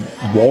then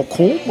walk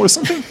home or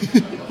something.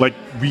 Like,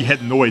 we had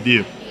no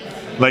idea.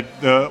 Like,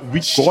 we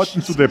got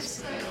into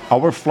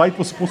our flight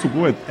was supposed to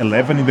go at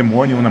 11 in the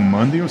morning on a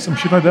Monday or some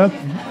shit like that.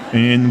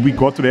 And we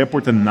got to the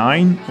airport at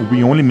 9.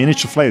 We only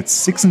managed to fly at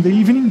 6 in the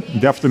evening, in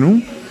the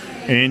afternoon.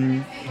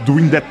 And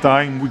during that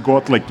time, we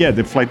got like, yeah,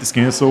 the flight is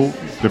canceled.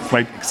 The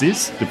flight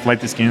exists. The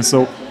flight is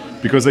canceled.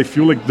 Because I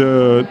feel like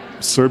the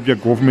Serbia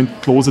government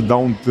closed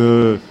down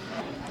the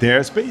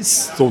airspace.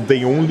 So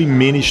they only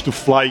managed to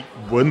fly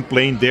one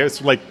plane there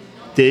to like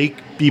take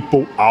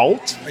people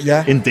out.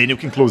 Yeah. And then you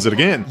can close it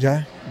again.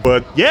 Yeah.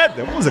 But yeah,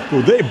 that was a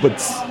cool day. But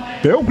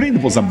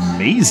Belgrade was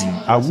amazing.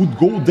 I would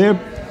go there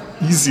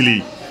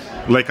easily,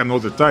 like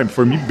another time.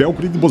 For me,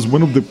 Belgrade was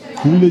one of the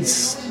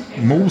coolest,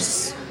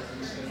 most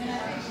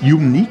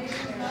unique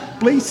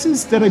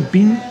places that I've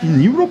been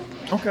in Europe.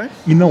 Okay.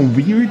 In a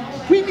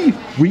really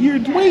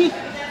weird way.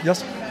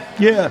 Yes.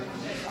 Yeah.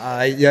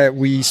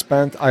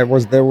 I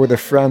was there with a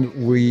friend.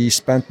 We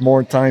spent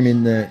more time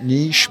in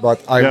Niš, but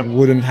I Yeah.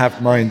 wouldn't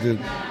have minded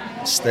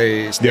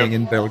staying Yeah.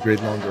 in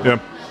Belgrade longer. Yeah.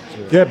 So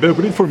Yeah,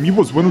 Belgrade for me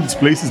was one of these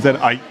places that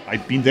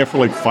I'd been there for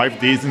like 5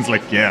 days and it's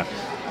like, yeah,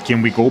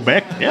 can we go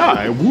back? Yeah,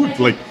 I would.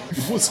 Like,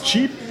 it was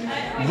cheap,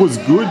 it was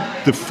good,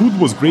 the food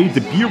was great,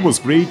 the beer was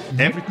great,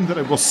 everything that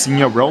I was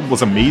seeing around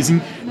was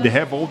amazing. They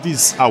have all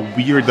these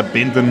weird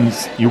abandoned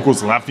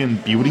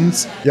Yugoslavian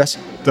buildings. Yes.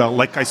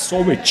 Like I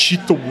saw where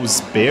Tito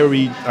was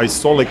buried, I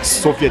saw like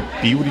Soviet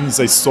buildings,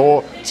 I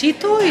saw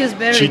Tito is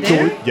buried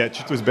there? Yeah,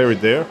 Tito is buried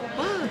there.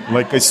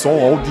 Like I saw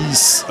all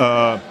these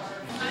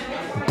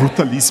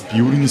brutalist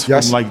buildings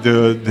Yes. from like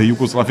the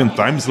Yugoslavian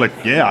times. Like,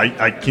 yeah,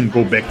 I can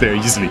go back there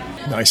easily.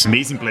 Nice.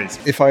 Amazing place.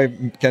 If I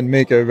can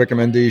make a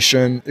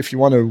recommendation, if you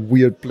want a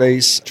weird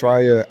place,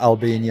 try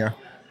Albania.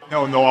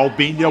 No,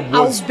 Albania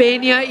was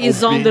Albania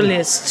is on the Albania.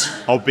 list.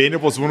 Albania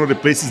was one of the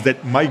places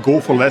that my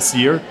goal for last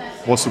year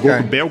was to go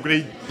Okay. to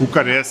Belgrade,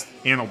 Bucharest,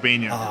 and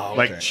Albania. Ah,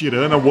 Like okay.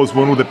 Tirana was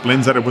one of the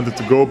plans that I wanted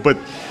to go, but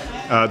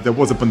there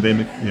was a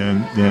pandemic.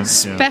 Yeah.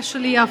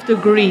 Especially after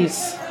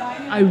Greece.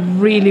 I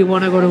really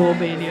want to go to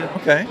Albania.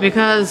 Okay.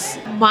 Because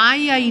my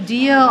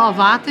idea of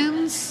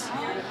Athens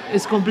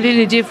is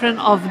completely different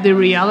of the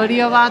reality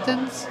of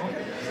Athens.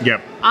 Yeah.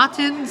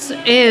 Athens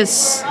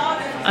is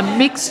a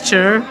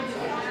mixture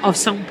of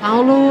São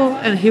Paulo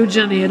and Rio de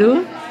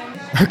Janeiro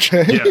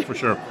Okay. Yeah, for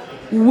sure.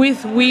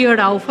 with weird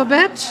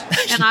alphabet,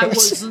 and I Yes.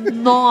 was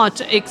not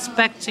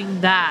expecting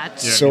that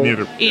Yeah, So- me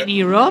neither. in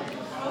Europe.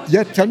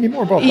 Yeah, tell me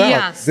more about that.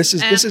 Yes, This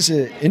and is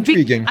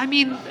intriguing. I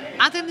mean,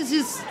 Athens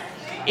is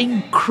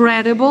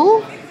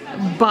incredible,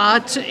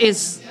 but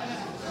it's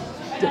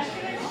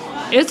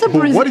a But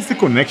Brazil what is the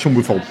connection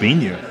with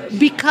Albania?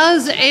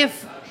 because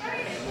if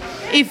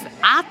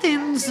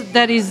Athens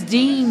that is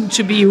deemed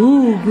to be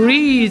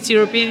Greece,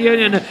 European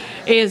Union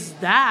is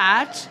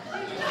that,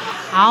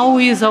 how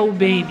is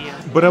Albania?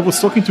 But I was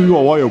talking to you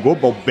a while ago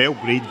about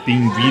Belgrade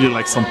being really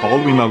like São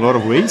Paulo in a lot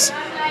of ways.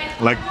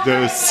 Like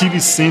the city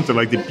center,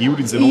 like the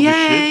buildings and all the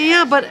shit.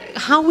 Yeah, but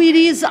how it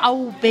is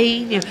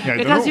Albania? I don't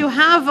Because know. you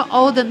have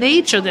all the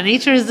nature. The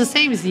nature is the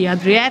same. It's the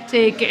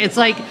Adriatic. It's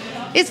like,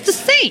 it's the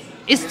same.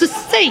 It's the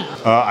same.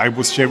 I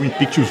was sharing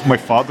pictures with my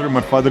father.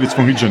 My father is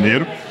from Rio de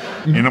Janeiro.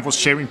 And I was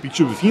sharing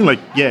pictures with him. Like,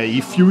 yeah,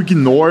 if you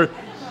ignore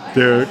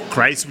the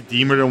Christ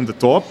Redeemer on the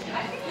top,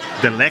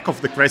 the lack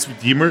of the Christ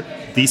Redeemer,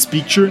 this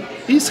picture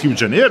is Rio de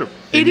Janeiro.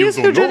 It And you is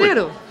don't Rio de know it.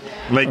 Janeiro.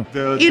 Like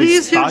It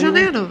is Rio de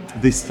Janeiro.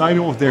 The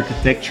style of the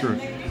architecture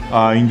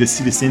in the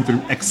city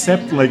center,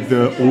 except like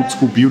the old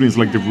school buildings,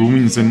 like the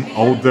ruins and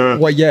all the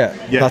Well, yeah,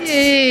 Yeah. that's,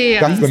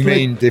 Yeah. that's the It's like-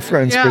 main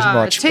difference, pretty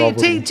much.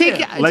 Probably.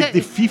 like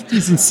the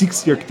 50s and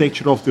 60s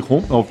architecture of the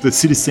home of the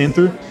city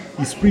center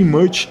is pretty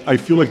much, I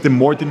feel like, the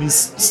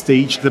modernist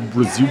stage that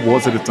Brazil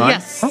was at the time.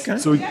 Yes. Okay.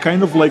 So it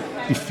kind of like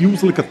it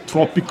feels like a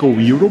tropical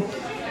Europe.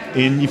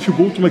 And if you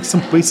go to like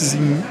some places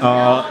in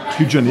Rio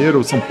de Janeiro,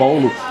 São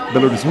Paulo,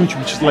 Belo Horizonte,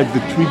 which is like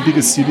the three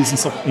biggest cities in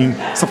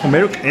South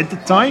America at the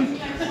time,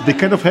 they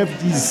kind of have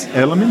these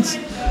elements.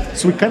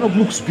 So it kind of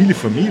looks really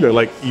familiar.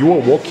 Like you are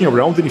walking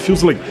around and it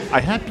feels like I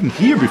have been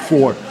here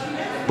before,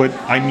 but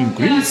I'm in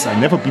Greece. I've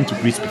never been to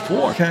Greece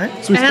before. Okay.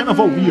 So it's kind of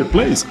a weird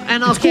place.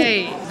 And It's okay,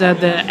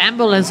 the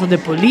ambulance or the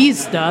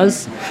police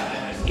does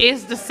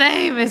is the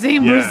same as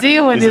in Yeah,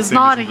 Brazil and the it's same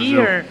not as in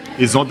Brazil. here.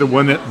 It's not the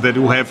one that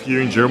you have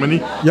here in Germany.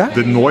 Yeah.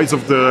 The noise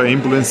of the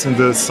ambulance and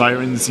the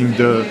sirens in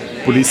the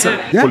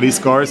police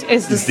cars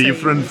It's the is same.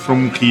 different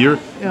from here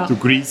Yeah. to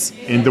Greece,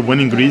 and the one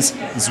in Greece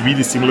is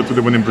really similar to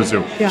the one in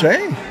Brazil. Okay.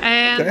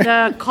 And Okay.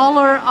 the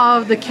color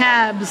of the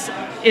cabs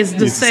is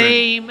the It's the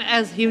same. same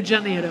as Rio de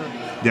Janeiro.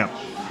 Yeah,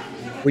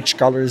 Which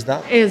color is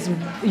that? Is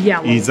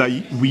yellow. it's a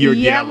weird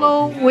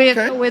yellow yellow. with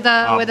Okay. with a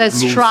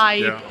Blue-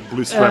 stripe. Yeah,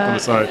 blue stripe on the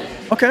side.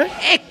 Okay.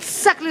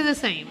 Exactly the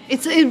same.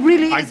 It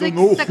really I is don't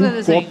know exactly who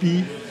the same.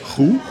 copy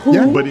who,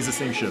 Yeah. but it's the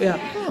same shit. Yeah.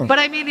 But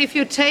I mean, if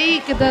you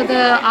take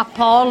the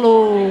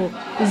Apollo,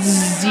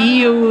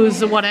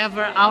 Zeus,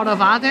 whatever, out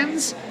of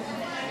Athens,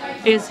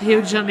 it's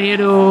Rio de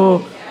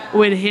Janeiro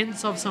with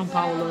hints of São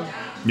Paulo.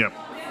 Yeah.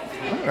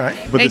 All right.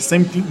 But Hey. the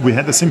same thing, we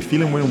had the same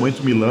feeling when we went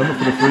to Milano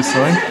for the first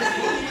time.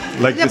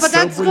 Like Yeah, the but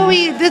that's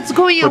subway-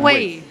 going But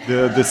away.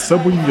 wait, the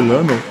subway in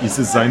Milano is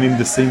designed in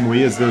the same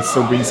way as the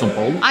subway in São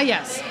Paulo. Ah,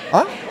 yes.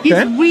 Ah, It's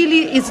okay.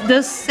 really, it's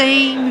the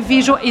same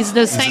visual, it's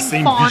the It's same the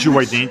same font. visual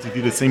identity,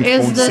 the same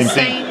It's font, the same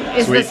same- thing.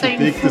 it's So the if same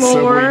you take the subway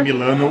floor. in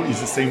Milano,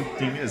 it's the same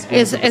thing as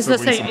going It's to the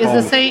subway same. in São It's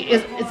the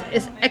Paulo. same.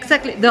 It's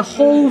exactly the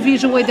whole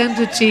visual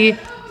identity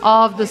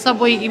of the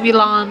subway in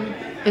Milan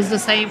is the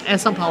same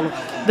as São Paulo.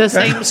 The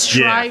same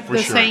stripe, for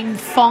the sure. same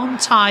font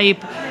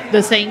type,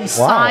 the same okay.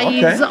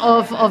 size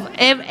of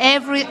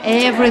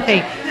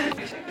everything.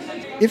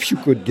 If you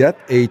could get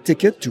a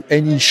ticket to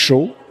any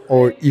show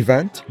or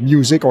event,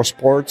 music or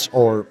sports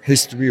or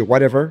history or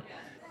whatever,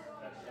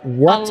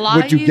 what Alive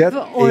would you get?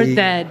 or a-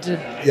 dead?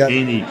 Yeah,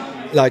 Any.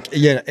 like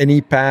yeah, any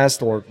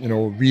past or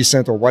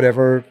recent or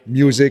whatever,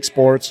 music,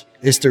 sports,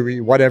 history,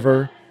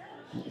 whatever.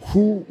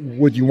 Who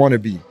would you want to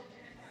be?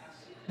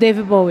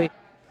 David Bowie.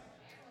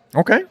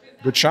 Okay,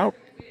 good shout.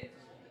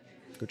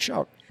 Good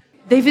shout.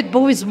 David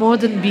Bowie is more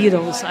than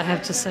Beatles, I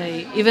have to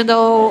say. Even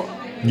though,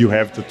 You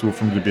have the two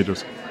from the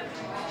Beatles.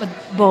 but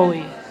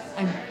Bowie,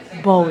 I'm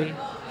Bowie.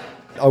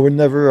 I would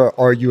never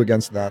argue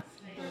against that.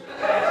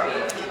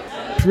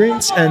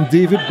 Prince and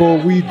David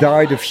Bowie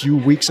died a few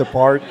weeks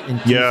apart in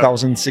Yeah.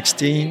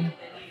 2016.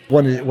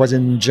 One was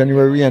in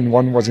January and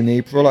one was in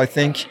April, I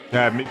think.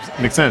 Yeah,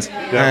 makes sense.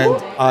 Yeah.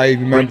 And I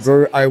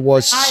remember I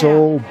was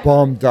so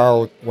bummed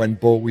out when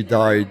Bowie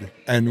died.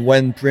 And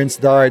when Prince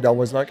died, I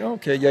was like,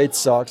 okay, yeah, it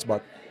sucks,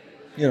 but,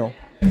 you know.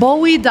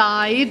 Bowie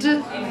died,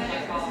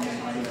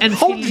 and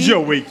How did Philippe- you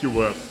wake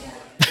you up?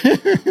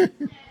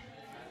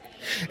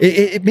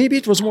 Maybe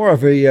it was more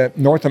of a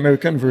North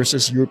American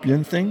versus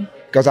European thing.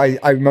 Because I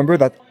remember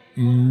that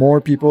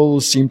more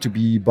people seemed to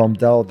be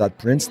bummed out that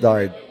Prince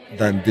died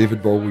than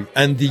David Bowie.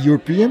 And the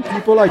European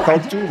people I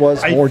talked to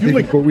was I more feel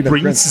David like Bowie than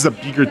Prince Prince. is a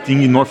bigger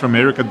thing in North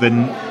America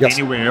than Yes.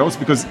 anywhere else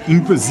because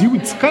in Brazil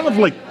it's kind of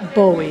like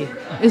Bowie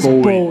is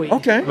Bowie. Bowie.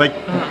 Okay. like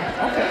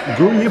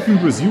growing up in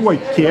Brazil. I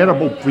care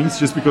about Prince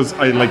just because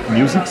I like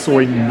music, so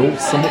I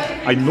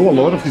know a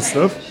lot of his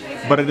stuff.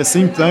 But at the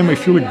same time, I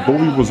feel like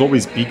Bowie was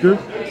always bigger.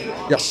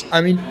 Yes,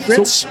 I mean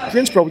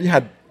Prince probably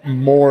had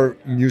more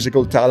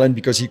musical talent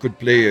because he could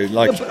play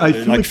I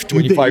feel like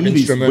 25 in the 80s,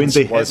 instruments. when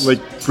they had was-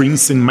 like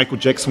Prince and Michael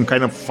Jackson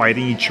kind of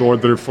fighting each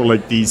other for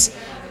like these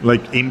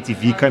like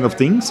MTV kind of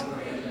things.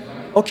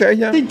 okay,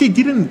 yeah. They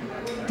didn't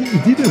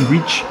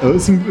reach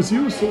us in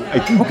Brazil, so I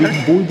think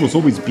David Bowie was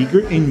always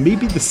bigger, and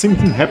maybe the same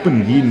thing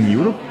happened here in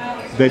Europe,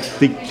 that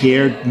they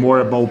cared more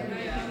about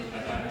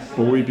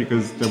Bowie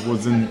because there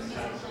wasn't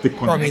the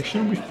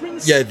connection with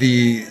Prince.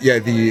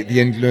 The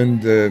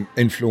England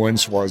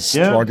influence was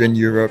stronger in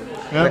Europe.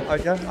 Yeah. I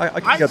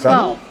can get that.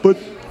 Well, But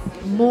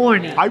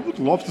Morning. I would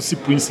love to see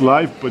Prince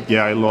live, but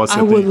yeah, I lost. I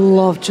it. would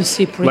love to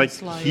see Like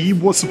Prince live. he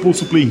was supposed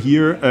to play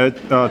here at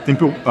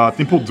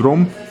Temple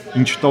Drum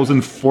in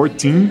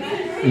 2014,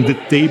 and the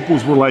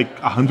tables were like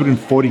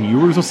 140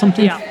 euros or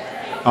something. Yeah.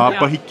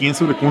 But he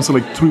canceled the concert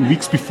like 3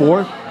 weeks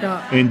before,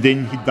 Yeah. and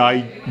then he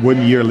died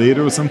 1 year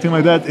later or something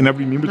like that. And I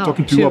remember No,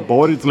 talking to you 2.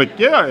 about it. It's like,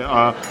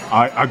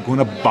 I'm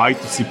gonna buy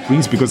to see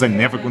Prince because I'm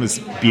never gonna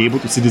be able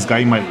to see this guy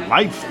in my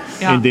life,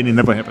 Yeah. and then it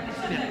never happened.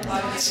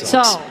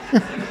 So,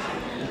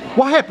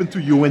 What happened to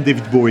you when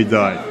David Bowie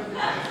died?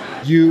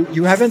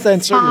 You haven't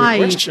answered your Five.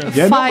 question.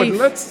 Yeah, no, Five. but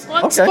let's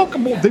Okay. talk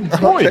about David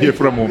Bowie here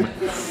for a moment.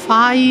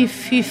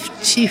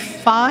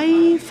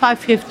 5:55,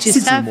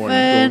 5:57.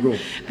 morning. Go.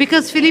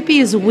 Because Felipe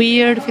is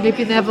weird. Felipe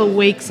never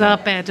wakes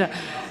up at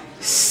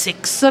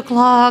 6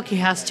 o'clock. He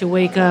has to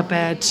wake up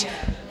at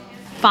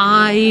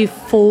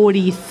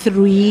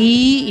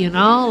 5:43. You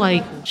know,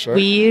 like Sure.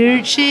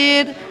 weird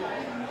shit.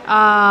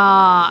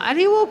 And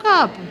he woke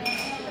up.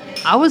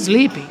 I was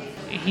sleeping.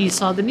 He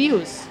saw the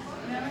news.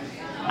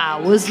 I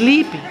was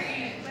sleeping.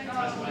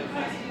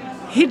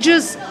 He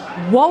just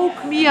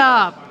woke me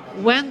up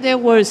when there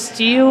was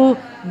still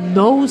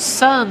no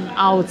sun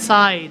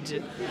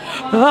outside.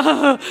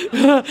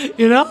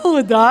 You know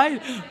who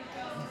died?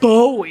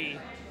 Bowie.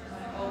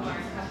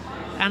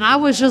 And I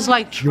was just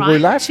like You were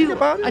trying laughing to.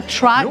 about it? I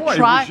tried. No, I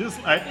was just,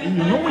 you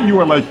know, when you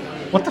were like,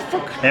 what the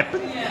fuck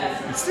happened?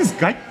 Is this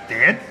guy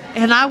dead?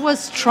 And I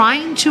was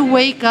trying to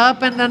wake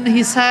up, and then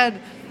he said,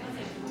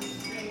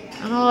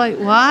 and I'm like,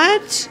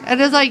 what?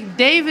 And it's like,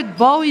 David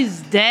Bowie's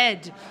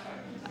dead.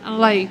 I'm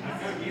like,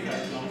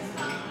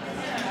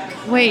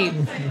 wait,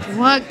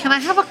 what? Can I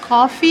have a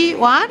coffee?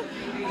 What?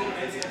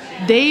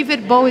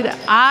 David Bowie.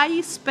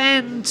 I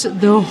spent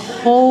the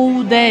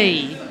whole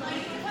day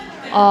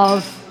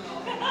of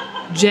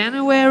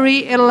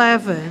January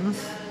 11th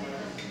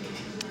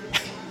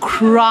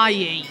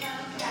crying.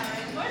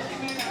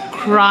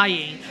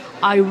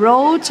 I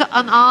wrote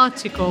an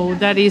article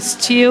that is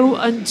still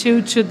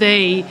until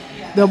today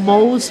the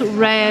most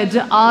read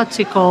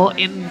article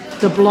in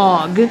the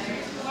blog,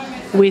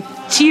 with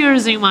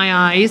tears in my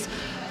eyes,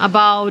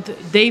 about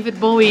David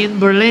Bowie in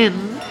Berlin.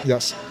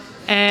 Yes.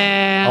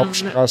 And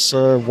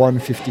Hauptstraße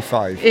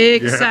 155.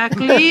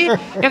 exactly, you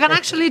can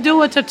actually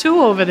do a tattoo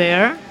over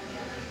there.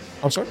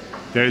 I'm sorry?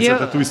 There is You- a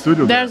tattoo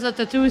studio there. There's a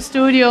tattoo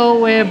studio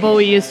where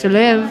Bowie used to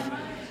live,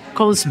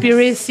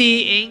 Conspiracy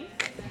Inc.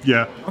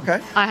 Yeah. Okay.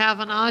 I have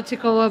an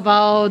article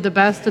about the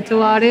best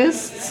tattoo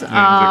artists, the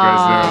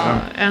guys there,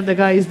 huh? and the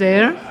guys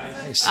there.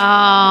 Nice.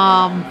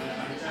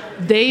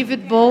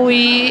 David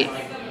Bowie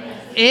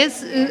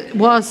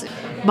was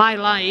my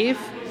life.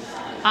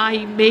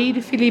 I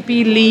made Felipe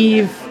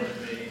leave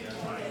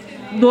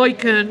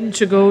Neukölln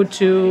to go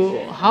to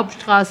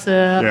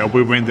Hauptstraße. Yeah,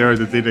 we went there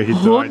the day that he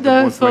died.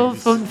 There was like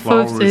these Wonderful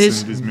flowers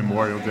photos. and this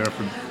memorial there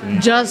for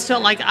him. Just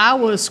like I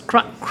was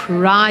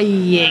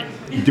crying.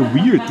 The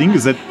weird thing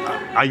is that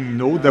I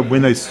know that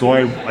when I saw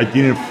it, I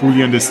didn't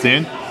fully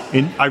understand.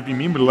 And I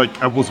remember,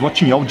 like, I was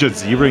watching Al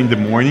Jazeera in the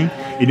morning,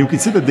 and you can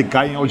see that the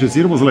guy in Al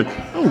Jazeera was like,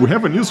 "Oh, we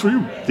have a news for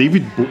you.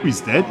 David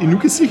Bowie's dead." And you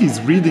can see he's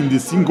reading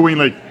this thing, going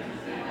like,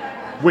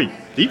 "Wait,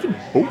 David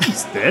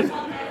Bowie's dead?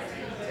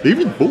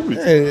 David Bowie?"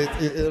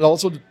 It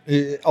also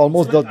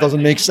almost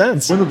doesn't make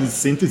sense. One of the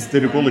sentences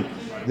that you go like,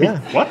 "Wait, Yeah.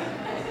 what?"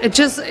 It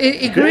just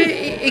it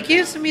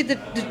gives me the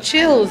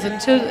chills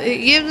until it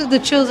gives me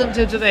the chills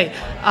until today.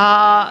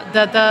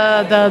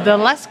 The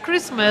last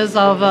Christmas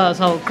of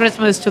so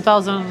Christmas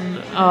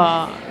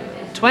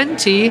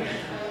 2020,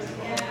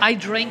 I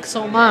drank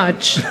so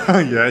much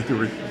Yeah,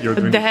 you're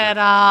doing that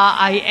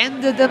I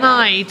ended the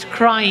night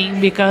crying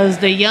because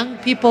the young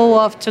people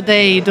of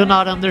today do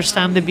not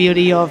understand the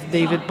beauty of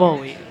David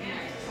Bowie.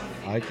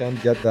 I can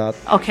get that.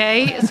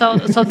 Okay, so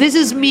this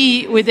is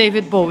me with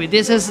David Bowie.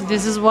 This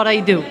is what I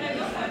do.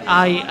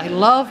 I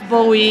love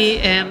Bowie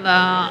and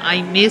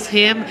I miss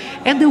him.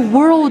 And the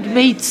world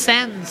made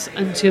sense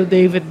until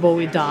David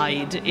Bowie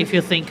died, if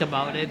you think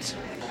about it.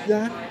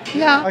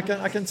 Yeah,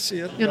 I can see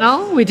it. You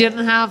know, we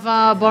didn't have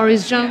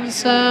Boris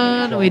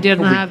Johnson. We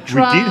didn't have We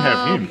Trump. did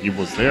have him. He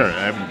was there.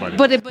 Everybody.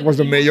 But He was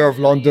the mayor of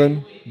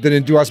London.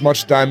 Didn't do as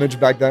much damage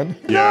back then.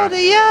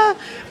 yeah.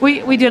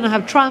 we didn't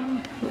have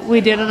Trump.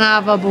 We didn't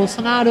have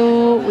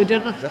Bolsonaro. We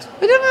didn't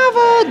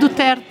have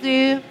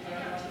Duterte.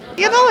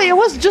 You know, it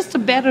was just a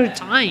better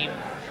time.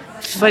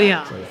 But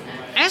yeah,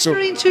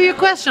 answering to your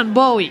question,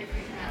 Bowie.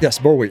 Yes,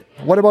 Bowie.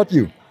 What about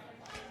you?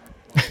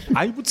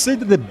 I would say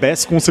that the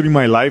best concert in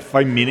my life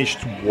I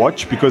managed to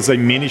watch because I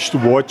managed to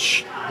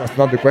watch. That's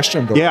not the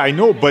question, though. Yeah, I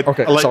know, but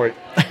Okay, like, sorry.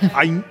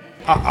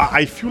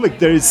 I feel like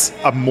there is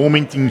a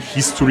moment in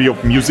history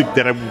of music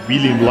that I would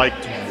really like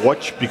to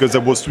watch because I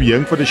was too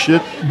young for the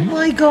shit.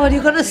 My God,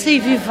 you're gonna say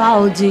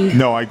Vivaldi.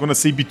 No, I'm gonna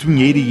say between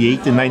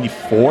 88 and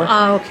 94.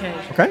 Ah, okay.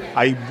 Okay.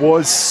 I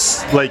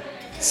was like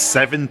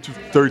 7 to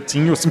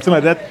 13 or something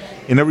like that.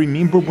 And I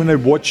remember when I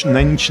watched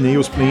Nine Inch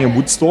Nails playing at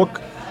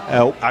Woodstock,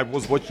 I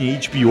was watching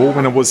HBO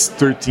when I was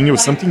 13 or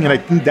something, and I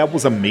think that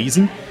was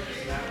amazing.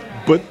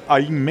 But I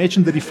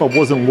imagine that if I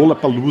was in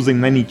Lollapalooza in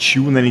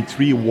 92,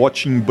 93,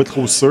 watching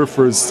Butthole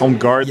Surfers,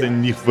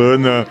 Soundgarden,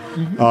 Nirvana,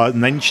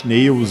 Nine Inch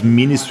Nails,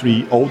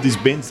 Ministry, all these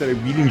bands that I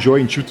really enjoy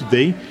until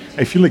today,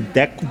 I feel like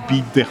that could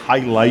be the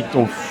highlight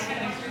of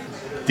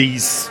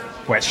this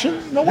question,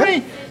 in a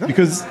way.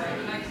 Because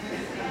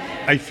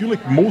I feel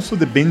like most of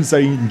the bands I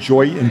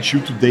enjoy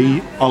until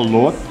today a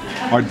lot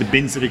are the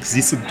bands that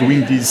existed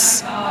during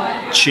this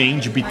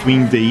change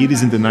between the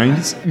 80s and the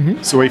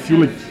 90s. So I feel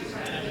like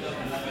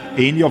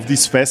any of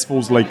these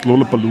festivals like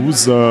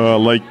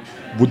Lollapalooza, like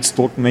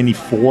Woodstock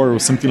 94 or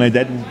something like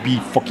that would be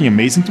fucking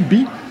amazing to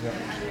be.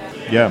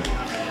 Yeah.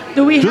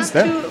 Do we Just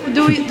have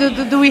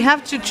to do we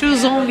have to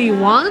choose only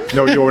one?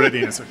 No, you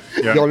already answered.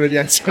 Yeah. You already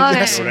answered. Okay.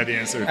 Yes. You already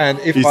answered. And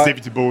if it's I-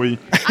 David Bowie.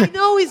 I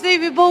know it's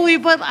David Bowie,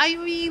 but I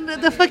mean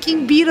the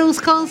fucking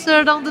Beatles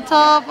concert on the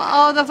top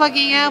of the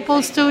fucking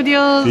Apple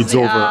Studios. It's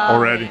over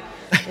already.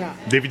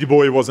 David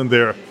Bowie wasn't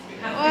there.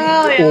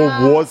 Well,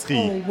 yeah. Or was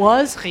he? Or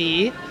was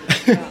he?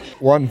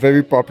 One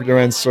very popular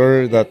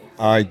answer that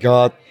I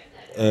got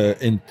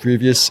in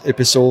previous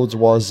episodes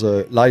was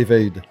Live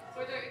Aid.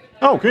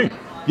 Oh, okay.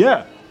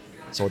 Yeah.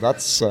 So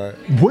that's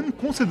One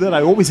concert that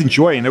I always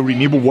enjoy, and I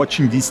remember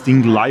watching this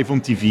thing live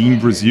on TV in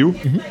Brazil,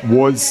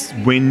 was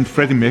when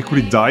Freddie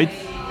Mercury died.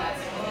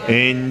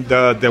 And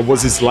there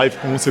was this live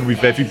concert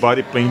with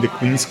everybody playing the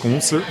Queen's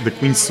concert, the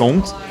Queen's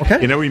songs.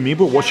 Okay. And I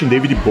remember watching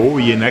David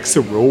Bowie and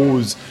Axl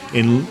Rose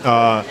and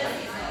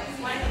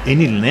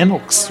Annie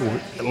Lennox,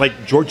 or like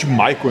George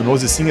Michael and all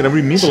this thing. And I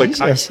remember,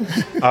 Jesus.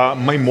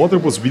 my mother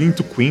was really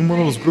into Queen when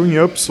I was growing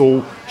up,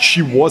 so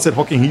she was at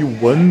Rock in Rio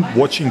 1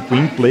 watching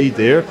Queen play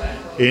there.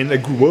 And I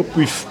grew up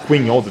with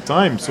Queen all the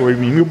time, so I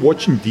remember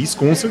watching this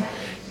concert.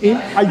 And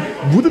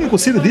I wouldn't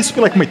consider this to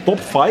be like my top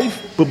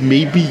 5, but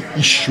maybe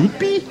it should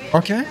be.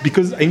 Okay.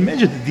 Because I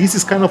imagine this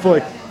is kind of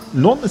like,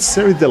 not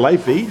necessarily the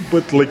Live Aid,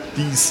 but like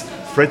this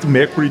Freddie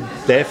Mercury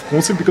death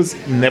concert, because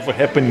it never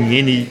happened in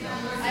any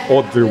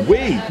other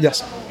way.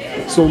 yes.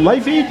 So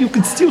Live Aid, you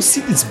can still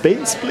see these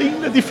bands playing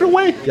in a different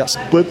way. Yes.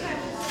 But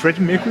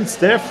Freddie Mercury's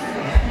death,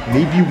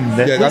 maybe you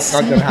never Yeah, that's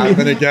not see gonna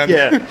happen him. again.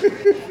 Yeah.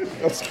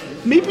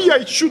 Maybe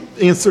I should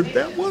answer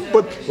that one,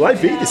 but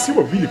Live Aid is still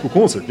a really cool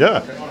concert,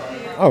 yeah.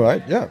 All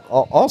right. Yeah.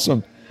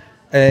 Awesome.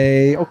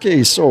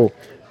 Okay. So,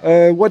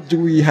 what do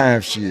we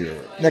have here?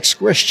 Next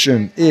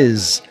question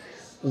is,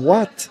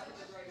 what?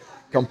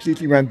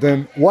 Completely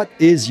random. What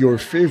is your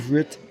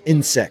favorite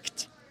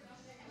insect?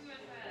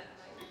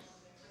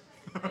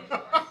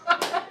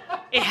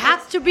 It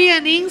has to be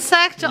an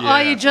insect, or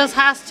Yeah. it just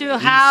has to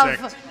have,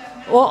 Insect.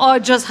 or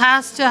just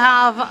has to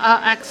have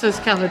an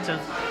exoskeleton.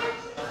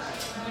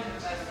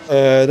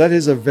 That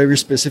is a very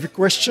specific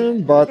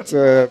question, but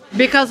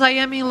Because I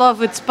am in love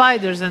with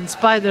spiders, and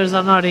spiders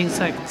are not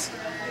insects.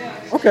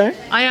 okay.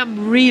 I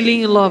am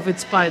really in love with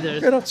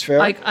spiders. Yeah, that's fair.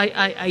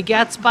 I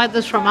get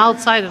spiders from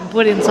outside and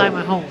put inside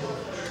my home.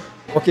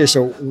 Okay.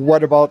 So,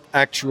 what about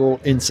actual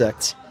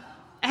insects?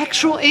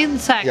 Actual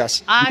insects.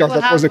 Yes, I because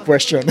will that was the have-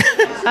 question.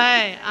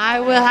 Hey, I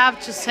will have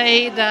to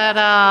say that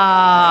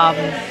I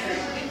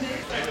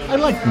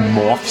like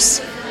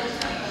moths.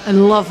 I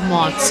love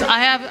moths. I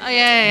have,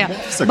 yeah.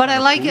 Moths are But I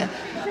kinda like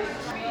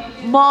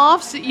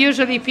moths.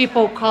 Usually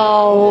people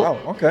call Oh,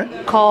 okay.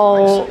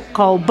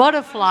 call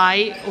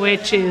butterfly,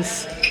 which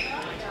is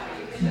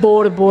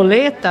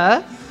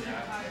borboleta,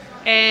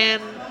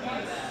 and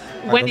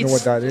I when don't know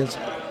what that is.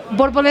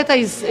 borboleta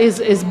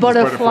is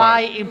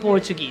butterfly in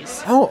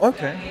Portuguese, Oh,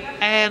 okay.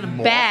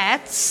 and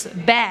bats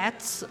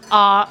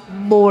are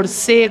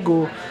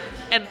morcego,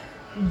 and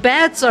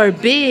bats are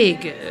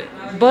big,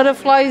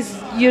 butterflies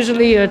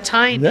usually are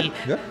tiny.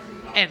 Yeah.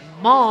 And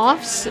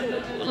moths,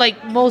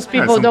 like most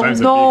people don't sometimes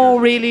they're know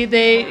bigger.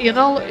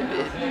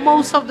 really,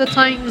 most of the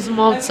times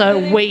moths are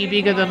way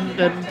bigger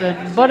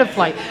than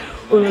butterfly.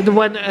 The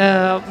one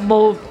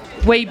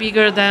way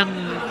bigger than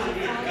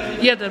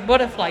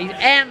butterfly.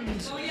 And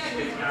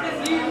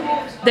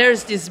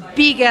there's this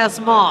big ass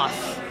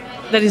moth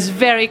that is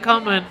very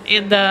common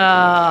in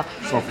the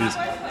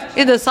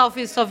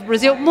southeast of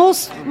Brazil,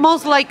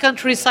 most like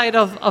countryside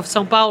of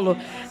São Paulo,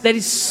 that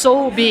is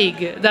so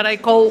big that I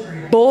call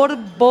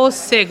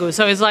borbocego.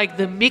 So it's like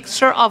the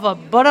mixture of a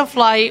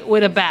butterfly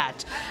with a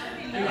bat.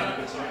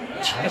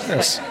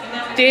 Yes.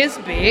 This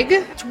big,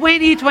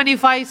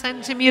 20-25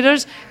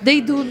 centimeters, they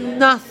do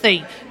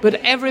nothing, but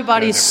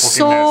everybody's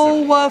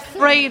so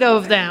afraid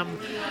of them.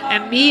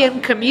 And me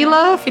and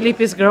Camila,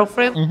 Felipe's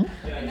girlfriend,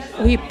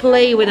 we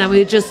play with them.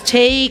 We just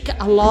take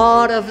a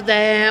lot of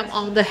them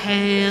on the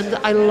hand.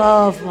 I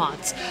love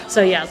moths.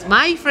 So yes,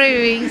 my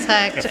favorite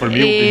insect for me, it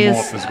would be is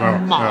moth as well.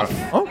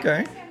 moth.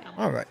 Okay.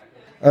 All right.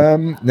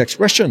 Next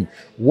question.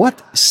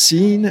 What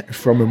scene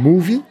from a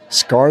movie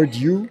scarred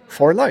you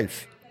for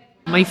life?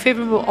 My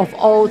favorite movie of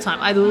all time.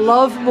 I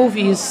love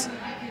movies.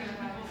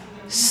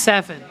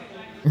 7.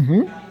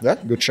 Yeah,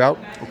 good shout.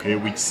 Okay,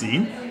 which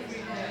scene?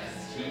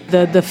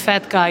 The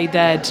fat guy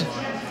dead.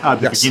 The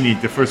Yes. beginning,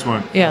 the first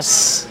one.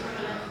 Yes.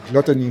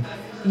 Gluttony.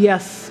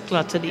 Yes,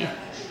 gluttony.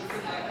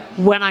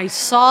 When I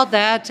saw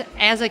that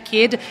as a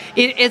kid,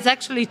 it's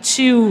actually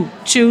two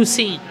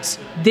scenes.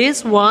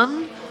 This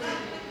one,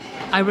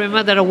 I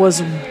remember that I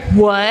was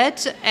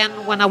what, and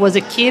when I was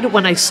a kid,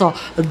 when I saw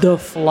The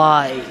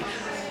Fly,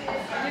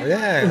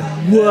 Yeah.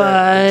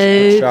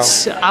 what?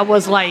 shout. I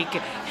was like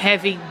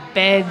having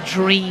bad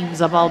dreams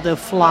about The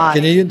Fly.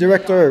 Canadian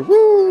director.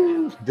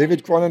 Woo!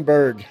 David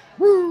Cronenberg.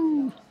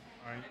 Woo!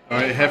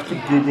 I have to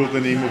Google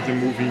the name of the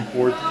movie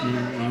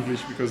in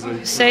English because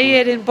I Say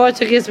it in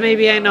Portuguese,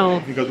 maybe I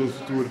know. Vingador do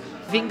Futuro.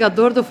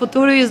 Vingador do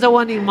Futuro is the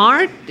one in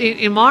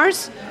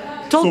Mars.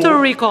 Total So,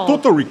 Recall.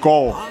 Total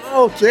Recall.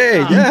 Okay,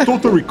 yeah. In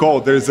Total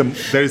Recall, there is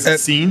a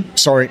scene.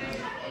 Sorry.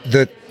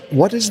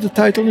 What is the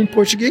title in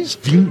Portuguese?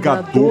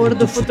 Vingador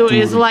do Futuro.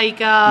 is like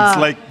It's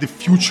like the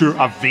future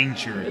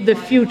Avenger. the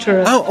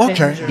future. Oh,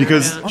 okay. Avenger,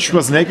 Because yeah.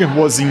 Schwarzenegger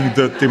was in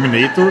the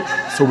Terminator,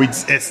 so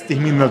it's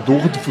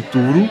Exterminador do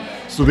Futuro.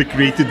 So they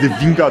created the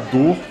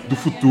Vingador do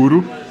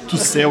Futuro to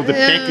sell the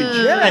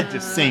package at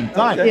the same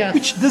time, Yes.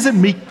 which doesn't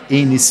make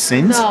any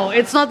sense. No,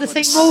 it's not the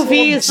same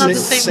movie. It's not the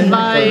same Same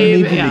vibe.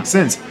 Maybe Yeah. makes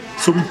sense.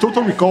 So in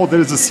Total Recall,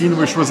 there is a scene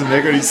where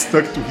Schwarzenegger is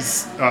stuck to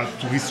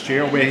his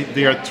chair, where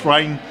they are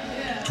trying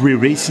to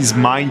erase his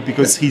mind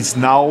because he's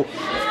now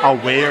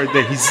aware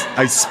that he's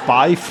a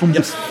spy from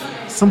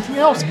something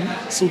else.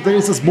 So there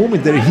is this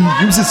moment that he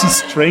uses his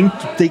strength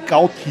to take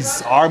out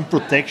his arm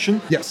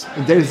protection. Yes.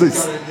 And there is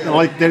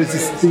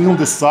this thing on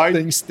the side.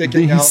 Thing sticking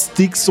then he out.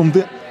 sticks on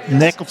the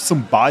neck of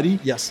somebody.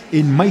 Yes.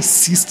 And my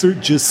sister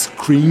just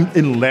screamed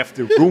and left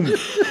the room.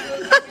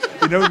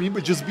 You know what I mean?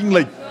 But just being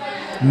like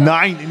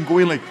 9 and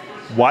going like,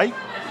 why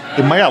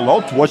am I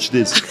allowed to watch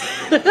this?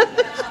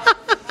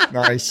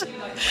 Nice.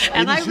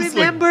 And I it's just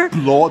remember, like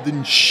blood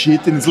and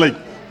shit, and it's like,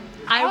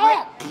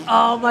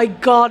 oh my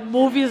god,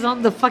 movies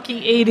on the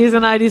fucking 80s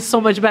and 90s so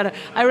much better.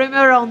 I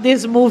remember on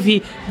this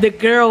movie, the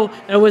girl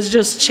that was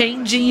just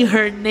changing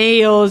her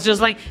nails,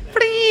 just like,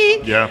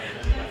 free. yeah,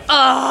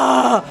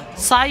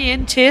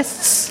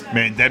 Scientists,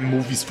 man, that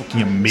movie's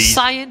fucking amazing.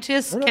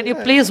 scientists, can you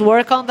please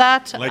work on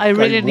that? Like, I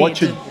really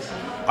watched need it.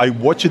 I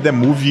watched that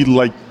movie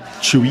like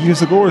 2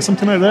 years ago or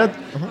something like that,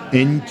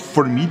 and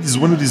for me, this is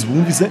one of these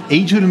movies that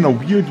aged in a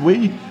weird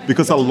way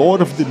because a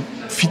lot of the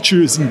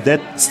features in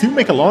that still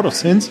make a lot of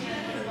sense,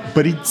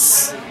 but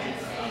it's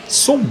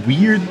so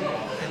weird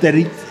that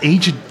it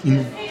aged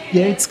in.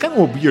 Yeah, it's kind of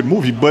a weird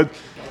movie, but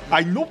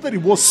I know that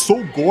it was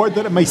so gore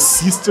that my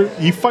sister,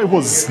 if I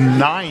was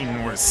 9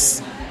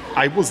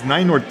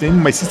 or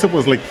 10, my sister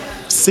was like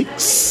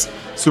 6.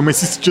 So my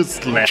sister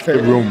just left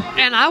the room.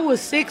 And I was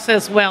 6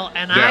 as well.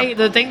 And Yeah.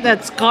 the thing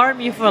that scarred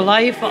me for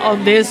life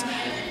on this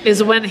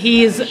is when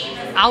he's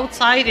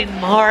outside in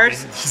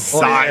Mars. His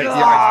Oh, yeah, eyes,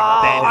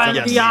 yeah. And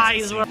yes. the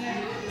eyes were.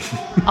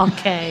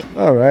 Okay.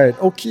 All right.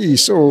 Okay.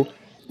 So,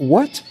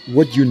 what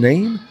would you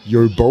name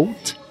your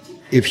boat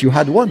if you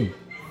had one?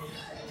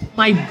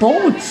 My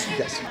boat.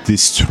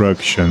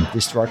 Destruction.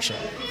 Destruction.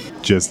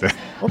 Just that.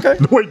 Okay.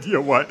 No idea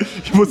why.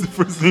 It was the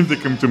first name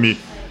that came to me.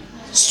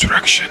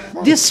 Destruction.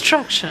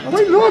 Destruction.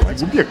 Why not?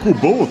 It would be a cool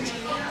boat.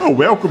 Oh,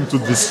 welcome to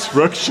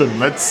destruction.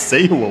 Let's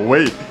sail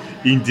away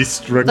in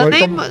destruction. The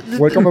name-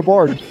 Welcome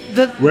aboard.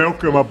 The,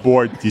 Welcome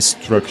aboard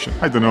destruction.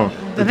 I don't know.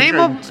 the I think name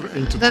I'm of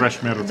into the,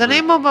 thrash metal. the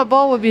name of my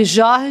boat would be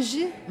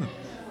Jorge,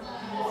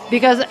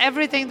 because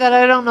everything that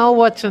I don't know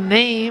what to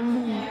name,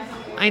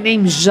 I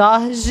name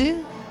Jorge.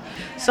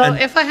 So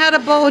if I had a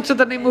boat,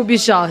 the name would be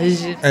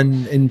Jorge.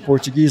 And in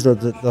Portuguese,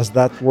 does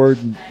that word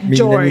mean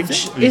George.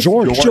 anything? It's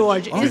George.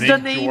 George. Oh. Is the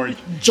name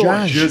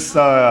George? Just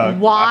a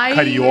Why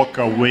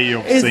carioca way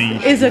of saying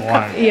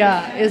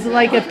Jorge. It's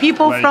like a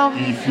people Like from.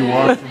 if you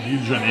are from Rio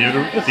de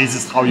Janeiro, this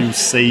is how you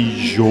say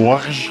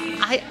Jorge.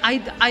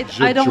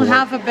 I don't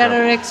have a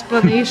better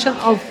explanation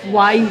of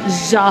why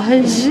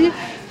Jorge,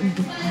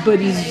 but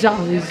it's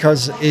Jorge.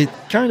 Because it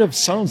kind of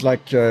sounds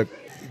like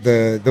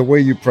the way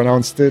you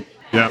pronounced it.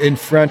 Yeah. In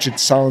French, it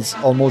sounds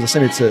almost the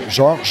same. It's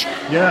Georges.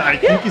 Yeah, I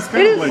think it's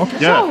kind it of is. like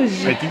Okay.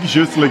 yeah. I think it's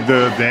just like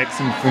the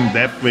accent from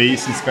that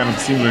place is kind of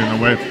similar in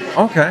a way.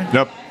 Okay.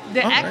 Yep.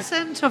 The Alright.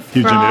 accent Rio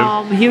de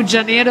Janeiro. from Rio de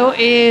Janeiro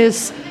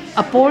is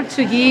a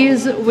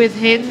Portuguese with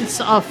hints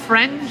of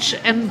French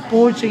and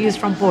Portuguese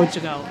from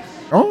Portugal.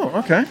 Oh,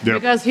 okay. Yep.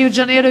 Because Rio de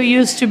Janeiro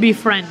used to be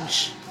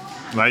French.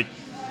 Like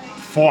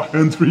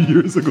 400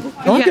 years ago.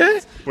 Okay.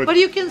 Yes. But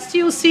you can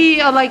still see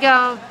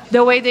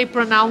the way they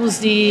pronounce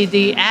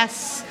the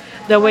S,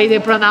 the way they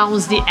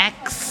pronounce the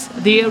X,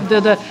 the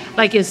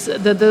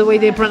way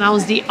they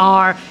pronounce the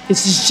R.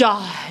 It's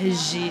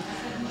Jorge.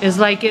 It's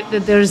like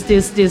there's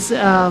this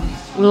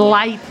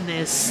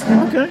lightness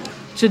Okay.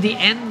 to the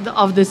end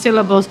of the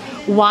syllables.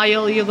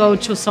 While you go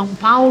to São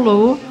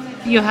Paulo,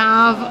 you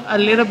have a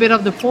little bit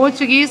of the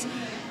Portuguese,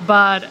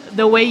 but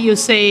the way you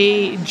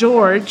say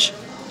George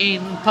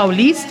in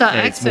Paulista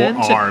Yeah, it's more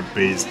accent R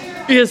based.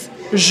 is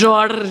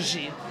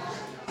Jorge.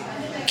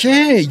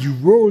 Okay, you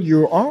roll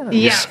your R's.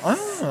 Yes. Ah,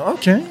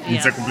 okay.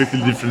 It's a completely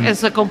different.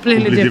 It's a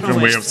completely different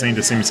way way. of saying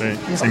the same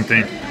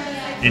thing.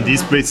 And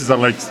these places are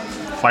like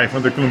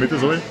 500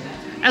 kilometers away.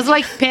 It's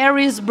like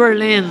Paris,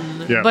 Berlin,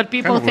 Yeah, but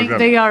people kind of like think that.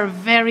 they are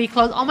very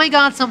close. Oh my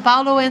God, São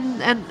Paulo and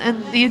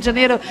Rio de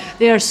Janeiro,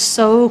 they are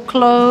so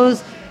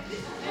close.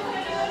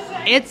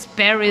 It's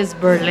Paris,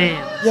 Berlin.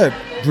 Yeah,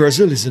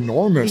 Brazil is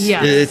enormous.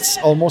 Yes. It's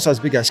almost as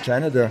big as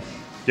Canada.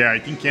 Yeah, I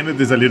think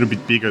Canada is a little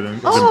bit bigger than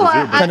Oh, Brazil.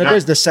 but Canada yeah.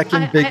 is the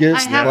second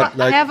biggest, but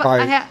like by...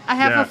 I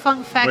have Yeah, a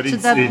fun fact but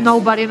it's- that it's-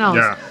 nobody knows.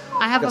 yeah.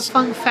 I have Yes. a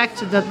fun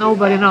fact that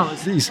nobody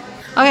knows. Please.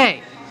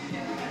 Okay.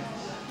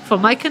 For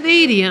my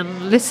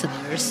Canadian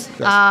listeners,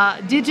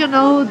 did you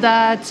know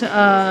that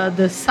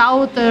the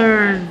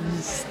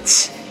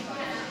southernmost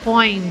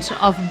point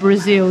of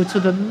Brazil to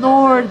the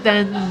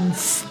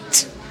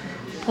northernmost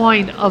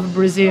point of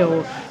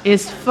Brazil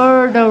is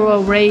further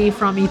away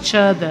from each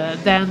other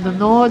than the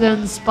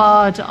northern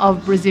spot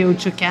of Brazil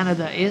to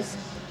Canada is?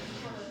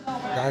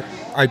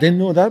 I didn't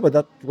know that, but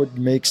that would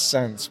make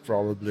sense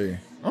probably.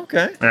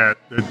 Okay.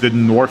 The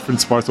northern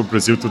part of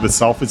Brazil to the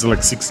south is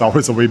like 6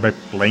 hours away by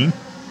plane.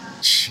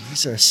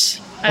 Jesus.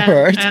 And,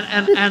 All right.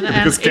 and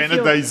Because if you-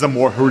 Canada is a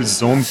more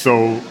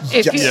horizontal.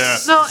 If you, Yeah.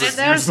 no, Just and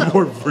there's use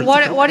more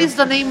vertical. what is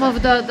the name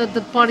of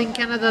the part in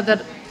Canada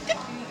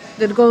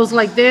that goes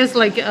like this,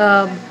 like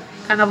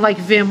kind of like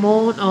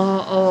Vermont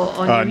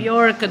or New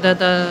York,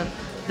 the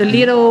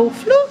little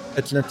flu.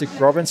 Atlantic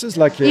provinces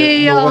like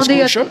Yeah, Nova on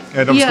the- Scotia.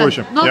 Yeah, Nova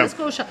Scotia, Nova yeah.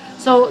 Scotia.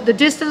 So the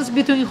distance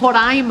between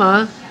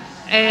Roraima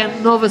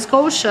and Nova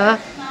Scotia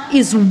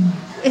is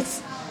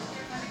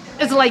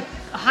it's like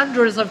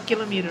hundreds of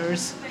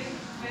kilometers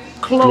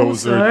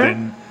closer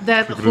than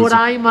than Rio Grande do Sul.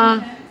 Roraima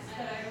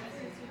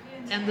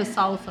and the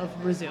south of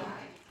Brazil.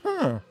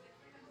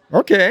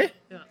 Okay.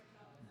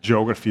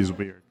 Geography is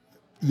weird.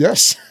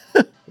 Yes.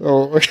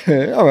 Oh,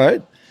 okay. All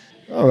right.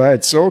 All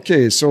right. So,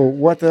 okay. So,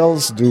 what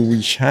else do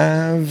we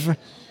have?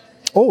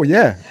 Oh,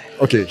 yeah.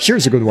 Okay.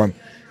 Here's a good one.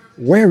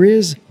 Where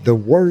is the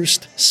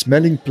worst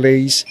smelling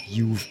place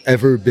you've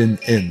ever been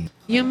in?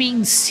 You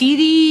mean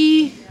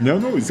city?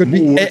 No, it's Could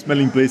be more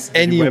smelling place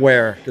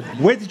anywhere.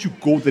 Where did you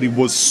go that it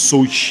was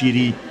so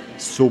shitty,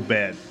 so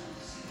bad?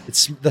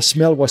 The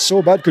smell was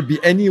so bad. Could be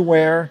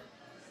anywhere,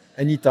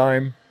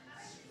 anytime,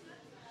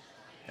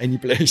 any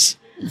place.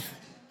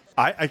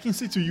 I can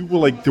say to you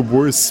like the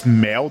worst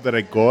smell that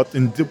I got,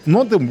 and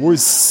not the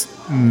worst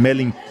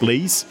smelling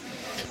place,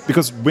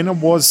 because when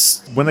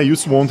I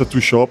used to own a tattoo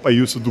shop, I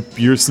used to do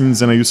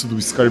piercings and I used to do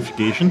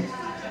scarification.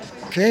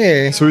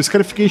 Okay. So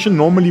scarification,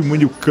 normally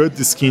when you cut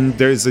the skin,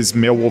 there is a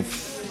smell of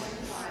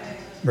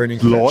Burning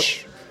blood.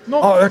 flesh. No,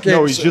 Oh, okay.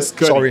 no, it's So- just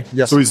cutting. sorry,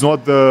 yes. So it's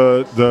not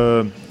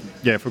the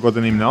I forgot the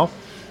name now,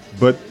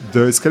 but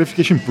the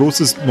scarification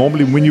process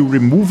normally when you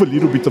remove a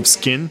little bit of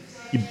skin,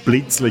 it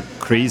bleeds like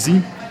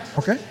crazy.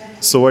 Okay.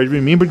 So I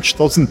remember in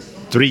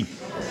 2003,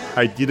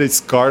 I did a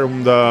scar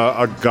on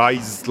a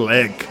guy's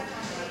leg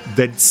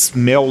that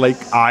smelled like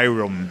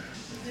iron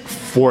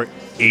for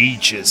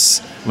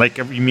ages. Like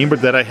I remember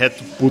that I had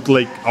to put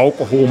like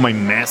alcohol on my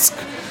mask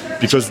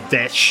because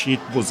that shit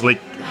was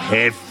like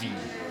heavy,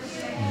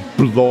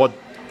 blood.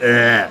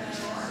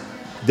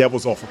 That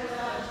was awful.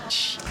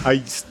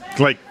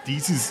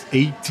 This is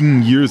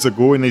 18 years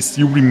ago, and I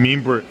still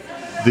remember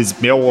the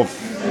smell of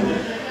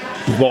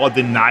blood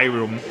and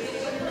iron.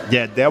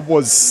 Yeah, that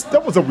was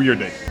a weird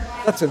day.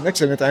 That's an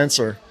excellent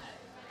answer.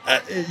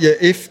 Yeah,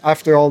 if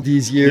after all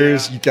these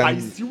years you I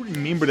can... still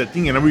remember that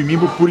thing, and I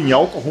remember putting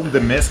alcohol on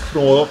the mask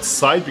from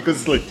outside because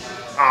it's like,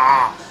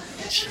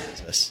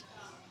 Jesus.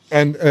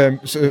 And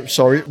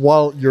sorry,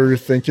 while you're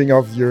thinking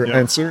of your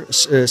answer,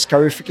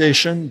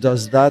 scarification,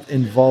 does that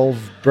involve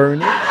burning?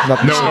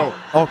 Not No.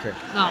 Okay.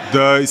 No.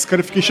 The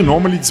scarification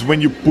normally is when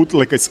you put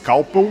like a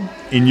scalpel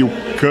and you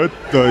cut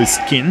the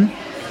skin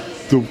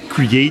to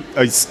create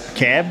a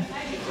scab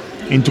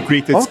and to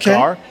create a Okay.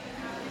 scar.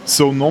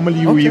 So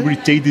normally you Okay.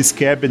 irritate the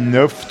scab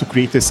enough to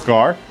create a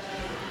scar.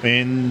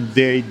 And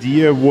the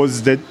idea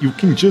was that you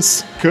can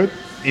just cut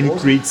and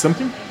create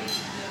something.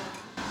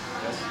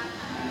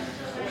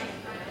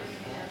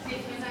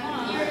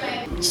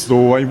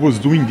 So I was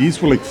doing this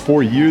for like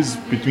 4 years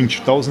between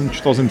 2000 and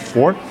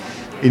 2004.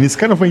 And it's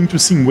kind of an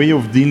interesting way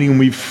of dealing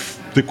with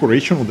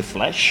decoration of the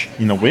flesh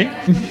in a way.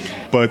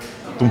 But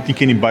I don't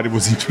think anybody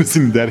was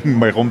interested in that in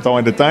my hometown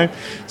at the time.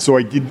 So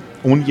I did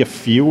only a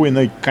few and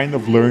I kind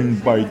of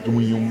learned by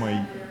doing on my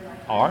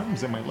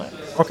arms and my legs.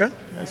 Okay.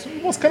 Yeah, so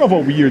it was kind of a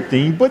weird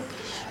thing, but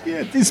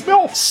yeah, it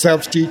smells.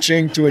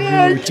 Self-teaching to a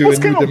Yeah, new it was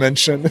kind of-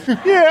 dimension.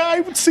 Yeah, I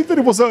would say that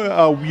it was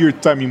a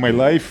weird time in my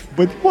life,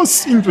 but it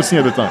was interesting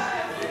at the time.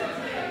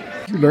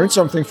 You learned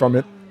something from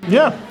it.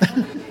 Yeah.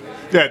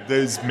 Yeah,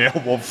 the smell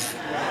of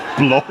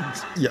blood.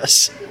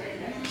 Yes.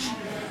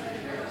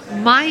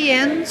 My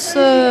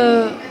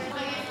answer.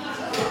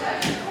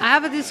 I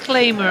have a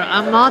disclaimer.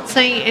 I'm not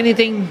saying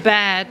anything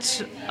bad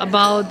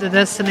about the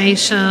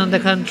destination, the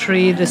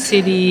country, the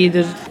city.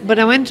 But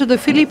I went to the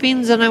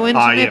Philippines and I went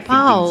to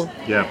Nepal.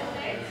 Philippines.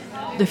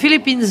 Yeah. The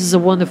Philippines is a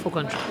wonderful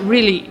country.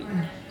 Really,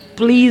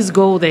 please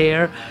go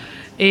there.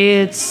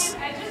 It's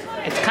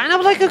kind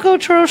of like a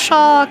cultural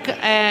shock,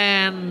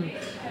 and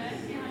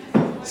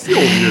Still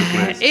a weird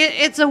place.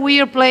 it's a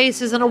weird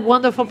place. It's a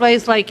wonderful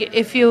place. Like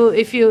if you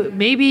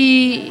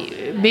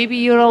maybe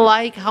you don't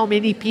like how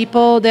many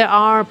people there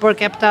are per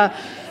capita,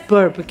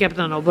 per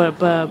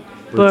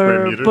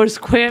square meter. per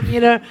square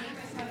meter.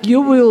 You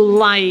will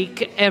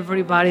like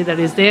everybody that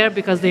is there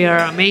because they are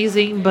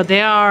amazing. But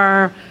there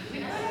are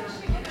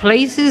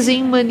places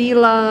in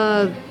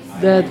Manila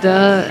that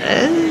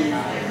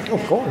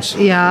Of course.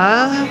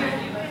 yeah,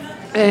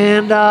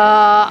 and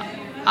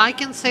I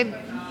can say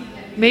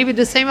maybe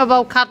the same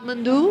about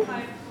Kathmandu.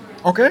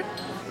 Okay.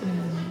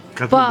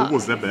 Kathmandu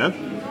was that bad?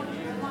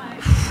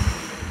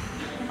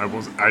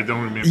 I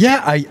don't remember.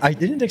 Yeah, I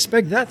didn't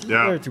expect that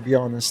Yeah. either, to be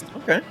honest.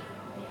 Okay.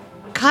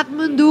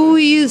 Kathmandu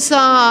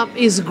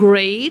is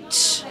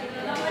great.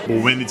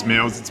 But when it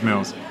smells, it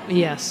smells.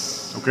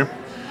 Yes, Okay.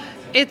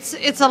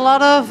 it's a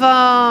lot of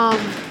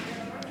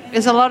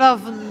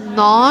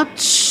not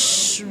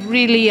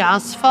really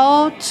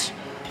asphalt,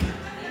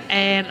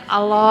 and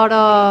a lot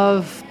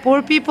of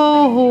poor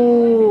people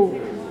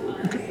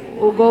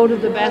who go to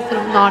the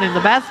bathroom not in the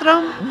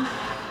bathroom,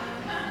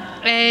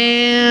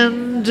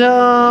 and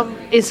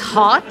it's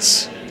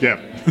hot. Yeah.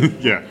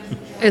 Yeah.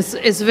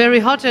 It's very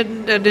hot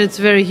and it's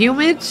very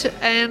humid,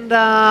 and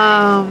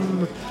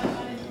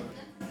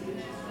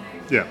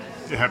Yeah.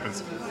 It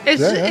happens.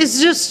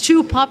 it's just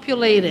too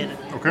populated.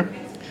 Okay.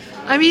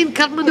 I mean,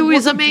 Kathmandu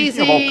is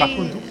amazing. About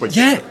Kathmandu, but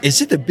Yeah,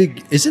 is it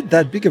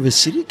that big of a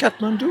city,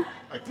 Kathmandu?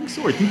 I think so.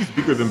 I think it's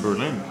bigger than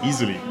Berlin,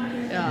 easily.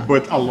 Yeah.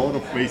 But a lot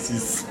of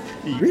places.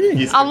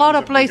 Really? A lot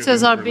of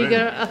places are than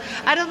bigger. Berlin.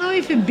 I don't know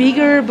if it's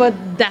bigger, but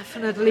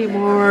definitely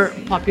more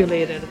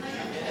populated.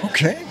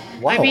 Okay.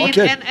 Wow. I mean,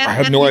 okay. and I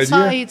had no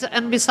idea.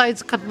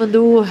 besides,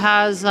 Kathmandu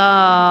has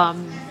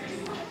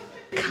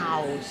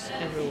cows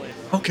everywhere.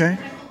 Okay.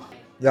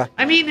 Yeah.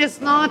 I mean, it's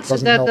not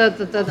Doesn't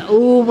that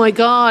oh my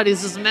God,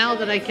 it's a smell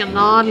that I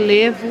cannot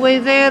live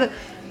with it.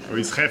 Oh,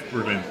 it's half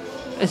Berlin.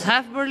 It's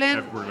half Berlin.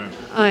 Half Berlin.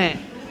 Okay.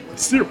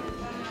 Still,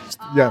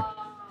 Yeah.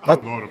 a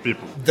lot of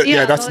people.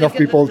 Yeah, That's enough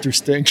like- people to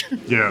stink.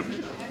 Yeah.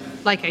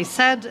 Like I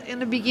said in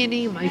the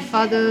beginning, my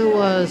father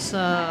was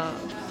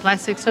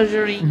plastic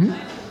surgery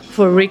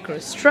for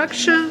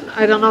reconstruction.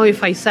 I don't know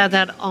if I said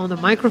that on the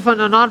microphone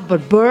or not, but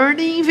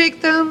burning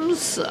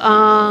victims.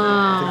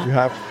 You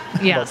have.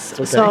 Yes.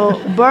 That's okay.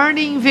 So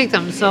burning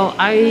victims. So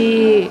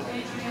I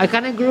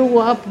kind of grew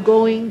up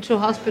going to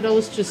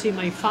hospitals to see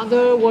my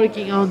father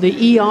working on the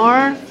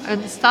ER and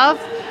stuff.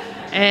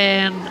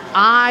 And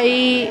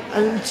I,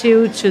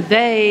 until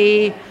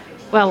today,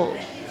 well,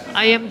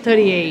 I am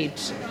 38.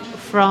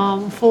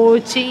 From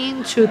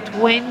 14 to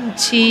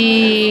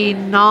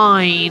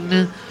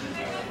 29,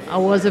 I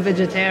was a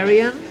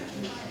vegetarian.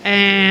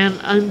 And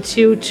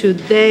until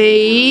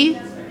today,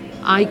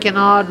 I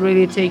cannot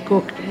really take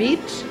cooked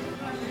meat.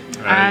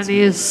 And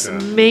it's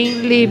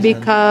mainly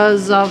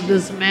because of the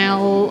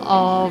smell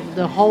of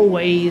the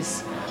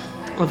hallways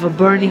of a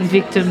burning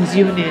victims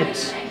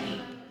unit.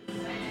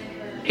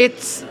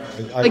 It's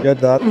I get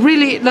that.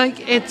 really like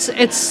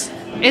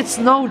it's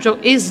no joke.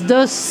 It's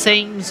the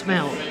same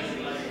smell.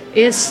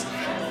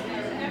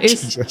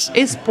 Jesus.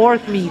 It's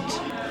pork meat.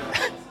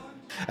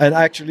 And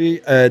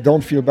actually,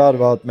 don't feel bad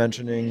about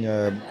mentioning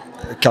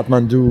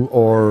Kathmandu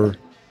or.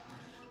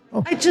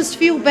 I just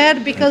feel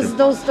bad because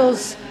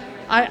those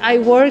I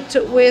worked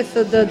with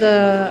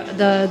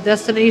the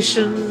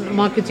destination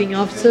marketing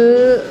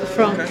officer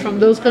from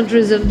those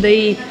countries, and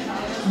they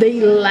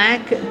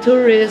lack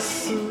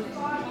tourism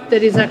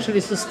that is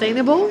actually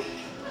sustainable.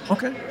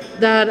 Okay.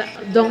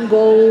 that don't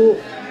go.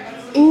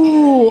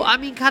 Ooh,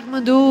 I'm in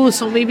Kathmandu,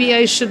 so maybe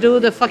I should do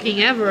the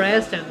fucking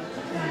Everest and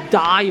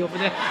die over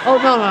there. Oh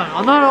no,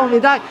 not only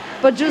die,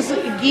 but just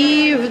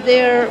give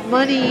their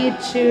money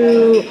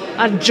to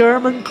a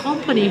German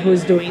company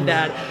who's doing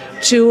that,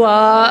 to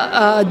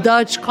a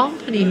Dutch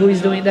company who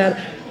is doing that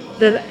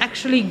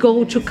actually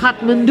go to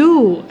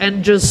Kathmandu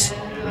and just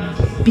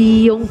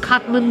be on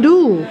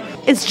Kathmandu.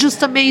 It's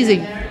just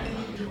amazing.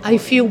 I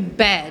feel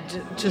bad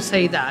to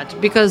say that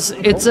because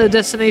it's a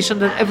destination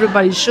that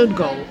everybody should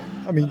go.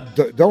 I mean,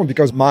 don't,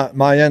 because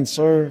my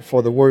answer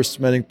for the worst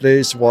smelling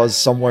place was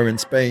somewhere in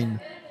Spain.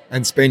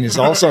 And Spain is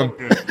awesome.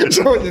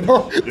 So,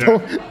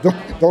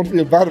 don't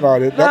feel bad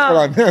about it. That's what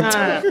I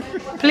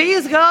meant.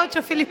 Please go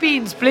to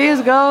Philippines.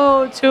 Please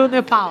go to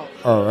Nepal.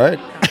 All right.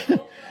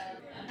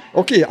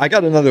 Okay, I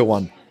got another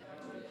one.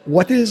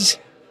 What is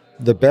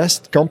the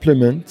best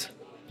compliment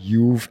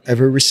you've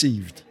ever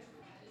received?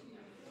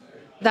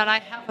 That I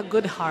have a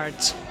good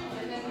heart.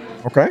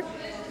 Okay.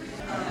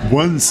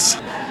 Once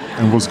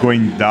I was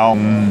going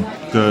down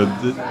the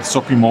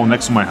shopping mall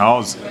next to my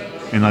house,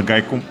 and a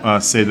guy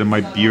said that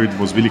my beard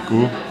was really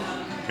cool.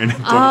 And I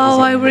thought it was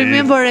I amazing.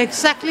 remember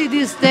exactly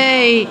this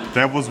day.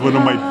 That was one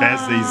of my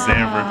best days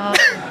ever.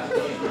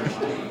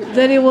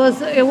 That it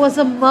was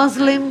a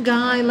Muslim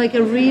guy, like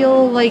a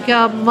real Muslim Like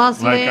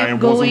I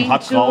was going on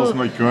Hot House,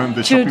 like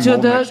the shopping to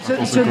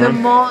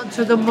mall next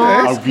to the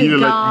mosque a guy. really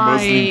like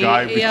Muslim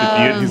guy with the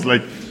beard. He's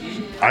like,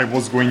 I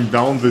was going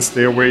down the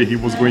stairway, he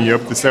was going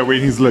up the stairway,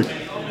 and he's like,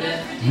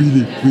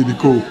 really, really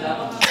cool.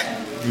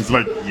 He's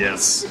like,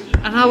 yes.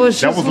 And I was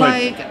That just was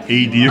like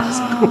 8 years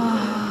ago.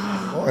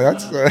 Oh,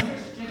 that's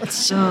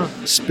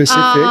specific.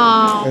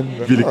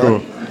 And, Really cool.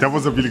 That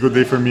was a really good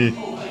day for me.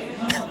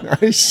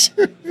 Nice.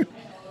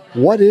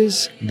 What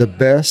is the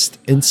best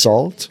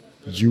insult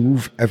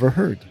you've ever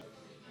heard?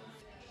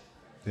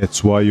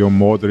 That's why your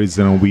mother is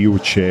in a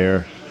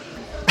wheelchair.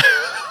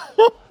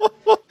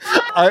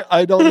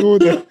 I don't know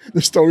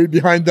the story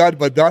behind that,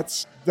 but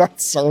that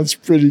sounds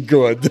pretty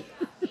good.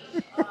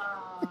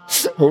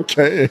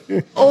 Okay.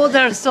 Oh,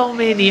 there's so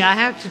many. I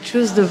have to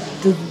choose the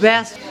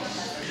best.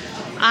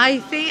 I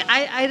think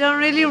I don't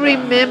really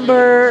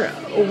remember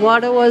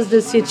what was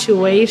the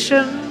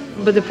situation,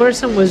 but the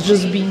person was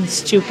just being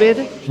stupid,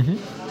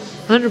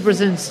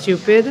 100%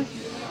 stupid.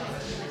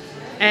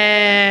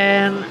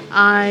 And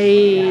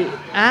I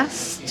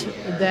asked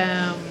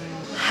them,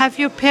 have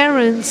your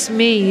parents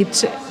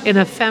met in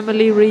a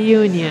family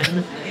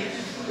reunion?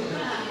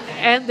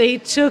 And they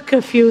took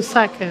a few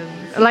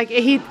seconds. Like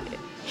he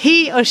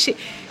or she.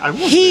 I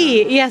was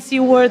Yes,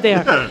 you were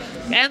there.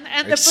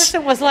 And the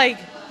person was like,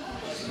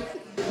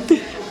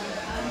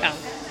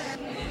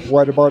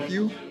 What about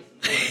you?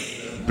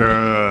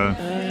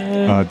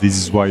 This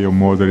is why your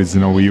mother is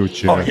in a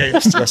wheelchair. Oh, yeah,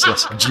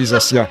 yes.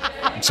 Jesus, yeah.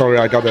 I'm sorry,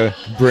 I got a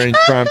brain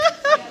cramp.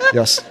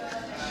 Yes.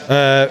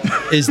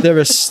 Is there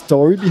a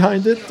story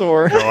behind it,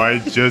 or? No, I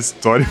just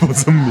thought it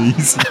was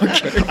amazing.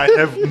 I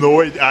have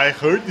no idea. I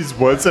heard this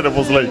once and I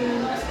was like,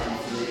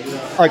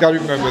 I gotta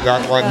remember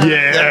that one.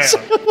 yeah. Yes.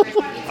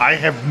 I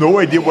have no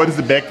idea what is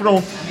the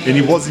background, and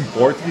it was in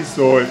Portuguese,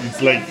 so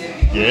it's like,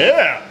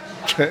 yeah.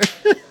 Okay.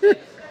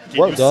 Can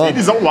Well you done. say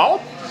this out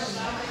loud?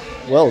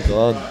 Well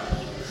done.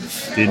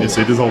 Can you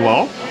say this out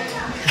loud?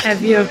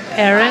 have your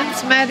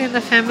parents met in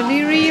a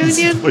family This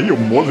is reunion? why your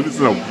mother is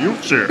in a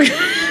wheelchair.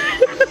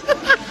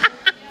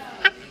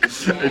 I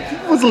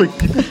think it was like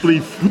people play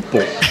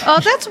football. Oh,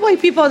 that's why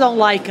people don't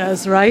like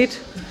us, right?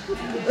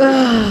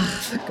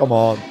 Come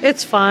on.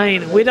 It's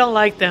fine. We don't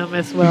like them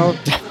as well.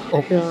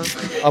 Yeah.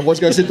 I was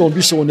gonna say don't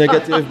be so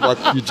negative,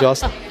 but you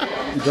just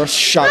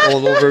shot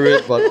all over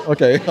it. But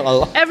okay.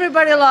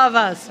 Everybody love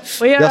us.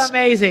 We are Yes.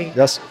 amazing.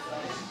 Yes.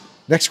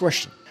 Next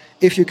question.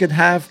 If you could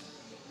have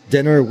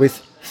dinner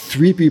with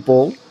 3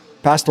 people,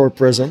 past or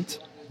present,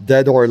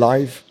 dead or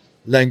alive,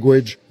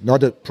 language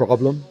not a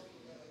problem,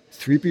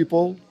 3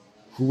 people,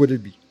 who would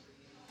it be?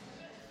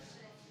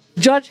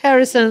 George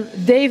Harrison,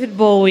 David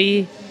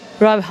Bowie,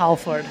 Rob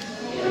Halford.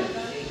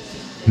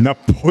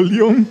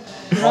 Napoleon?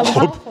 Rob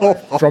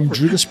Halford. From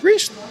Judas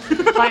Priest?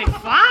 High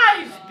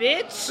five,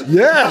 bitch.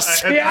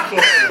 Yes.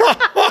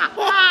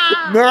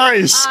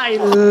 Nice. I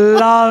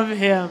love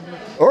him.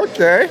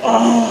 Okay.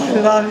 I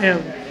love him.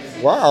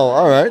 Wow.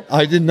 All right.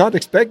 I did not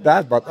expect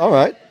that, but all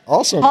right.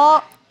 Awesome.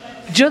 Oh,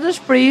 Judas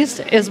Priest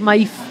is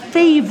my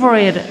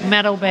favorite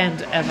metal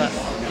band ever.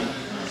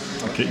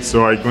 Okay,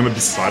 so I'm gonna be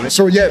silent.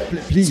 So yeah,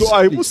 please. So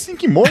I please. was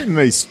thinking more in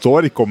a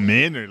historical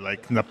manner,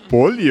 like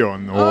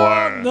Napoleon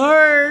or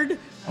Nerd.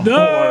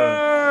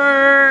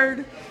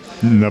 Nerd.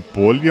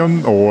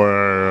 Napoleon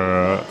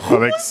or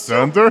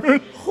Alexander.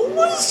 Who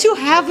wants to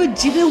have a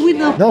dinner with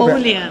No, but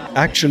Napoleon?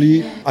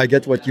 actually, I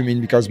get what you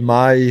mean because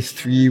my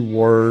 3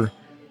 were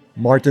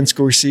Martin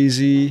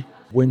Scorsese,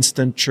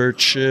 Winston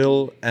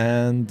Churchill,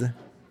 and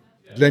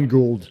Glenn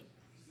Gould.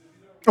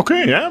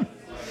 Okay, yeah.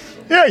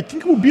 Yeah, I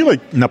think it would be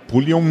like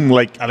Napoleon,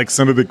 like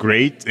Alexander the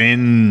Great,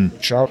 and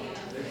Shout.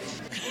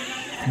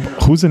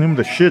 who's the name of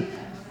the shit?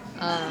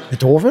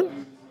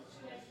 Beethoven?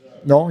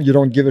 No, you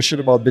don't give a shit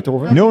about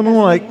Beethoven? No,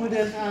 like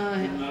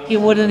he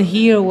wouldn't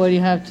hear what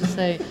you have to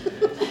say.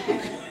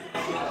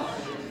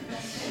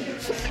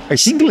 I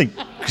think like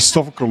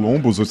Christopher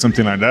Columbus or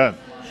something like that.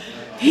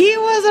 He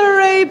was a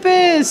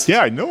rapist.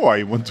 Yeah, I know.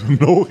 I want to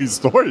know his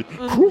story.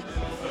 Who?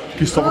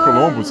 Christopher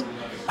Columbus.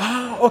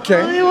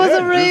 Okay. He was a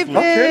just- rapist.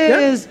 okay,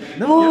 yeah.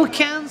 No, Who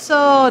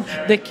canceled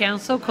the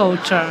cancel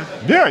culture?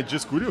 Yeah, I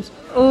just curious.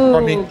 Ooh, I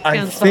mean, I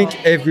cancel.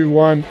 think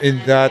everyone in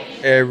that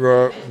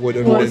era would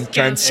have Was been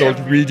cancelled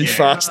really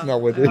fast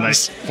nowadays. Like,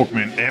 fuck,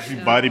 man,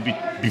 everybody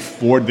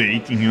before the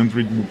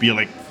 1800 would be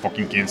like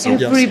fucking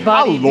canceled.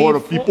 Everybody A lot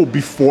of before- people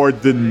before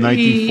the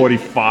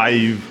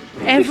 1945,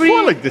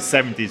 before like the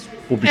 70s,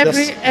 would be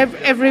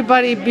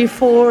everybody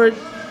before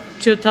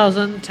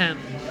 2010.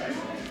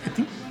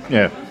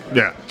 yeah,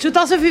 yeah,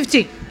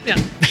 2015. Yeah.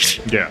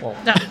 yeah.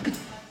 Yeah.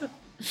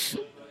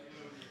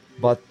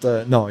 But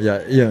no,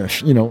 yeah,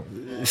 you know,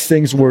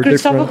 things were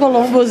Christopher different.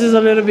 Columbus is a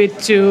little bit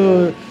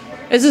too.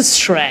 It's a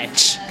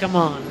stretch. Come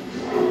on.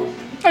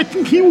 I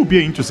think he would be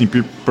an interesting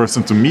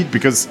person to meet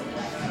because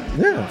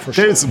Yeah, for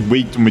sure. there's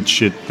way too much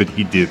shit that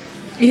he did.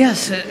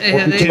 Yes.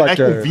 It's Can like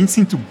I a- convince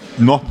him to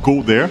not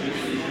go there?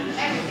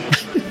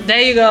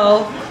 There you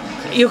go.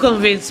 You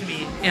convinced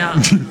me. Yeah.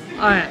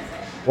 All right.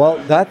 Well,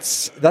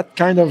 that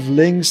kind of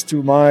links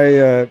to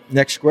my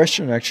next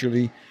question,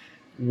 actually.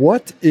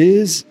 What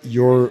is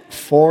your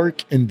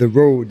fork in the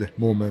road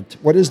moment?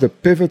 What is the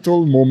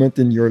pivotal moment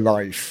in your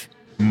life?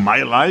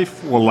 My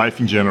life or life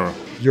in general?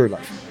 Your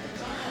life.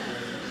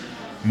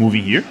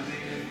 Moving here?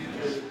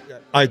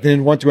 I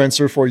didn't want to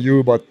answer for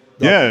you, but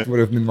that Yeah, would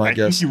have been my I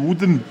guess.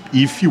 think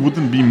if he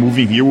wouldn't be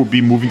moving here, would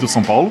be moving to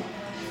São Paulo,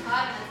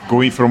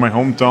 going from my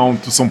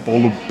hometown to São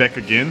Paulo back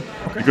again,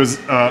 because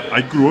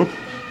I grew up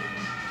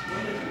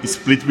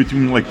split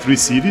between like 3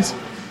 cities.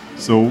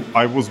 So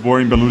I was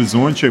born in Belo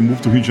Horizonte, I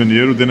moved to Rio de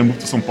Janeiro, then I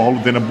moved to São Paulo,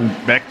 then I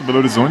moved back to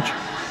Belo Horizonte,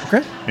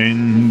 Okay.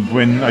 and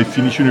when I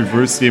finished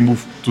university, I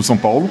moved to São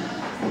Paulo.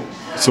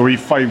 So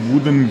if I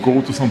wouldn't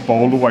go to São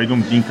Paulo, I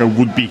don't think I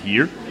would be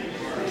here.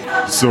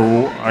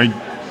 So I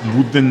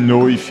wouldn't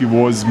know if he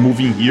was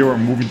moving here or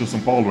moving to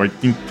São Paulo. I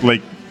think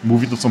like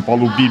moving to São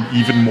Paulo would be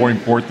even more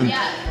important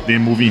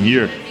than moving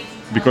here,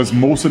 because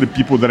most of the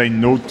people that I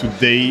know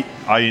today,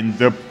 I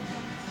end up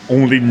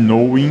only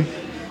knowing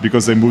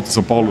because I moved to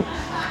São Paulo,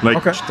 like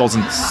Okay.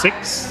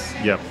 2006.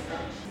 Yeah.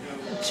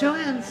 2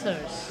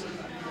 answers.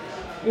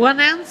 One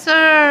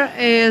answer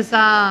is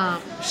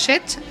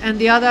shit, and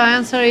the other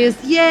answer is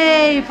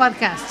yay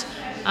podcast.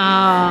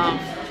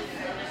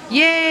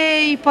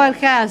 Yay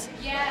podcast.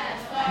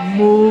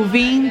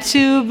 Moving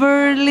to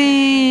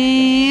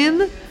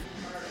Berlin.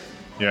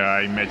 Yeah,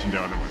 I imagine the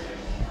other one.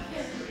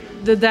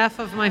 The death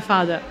of my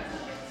father.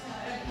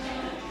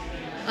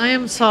 I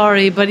am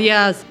sorry, but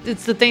yes,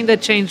 it's the thing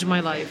that changed my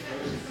life.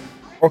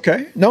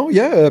 Okay. No,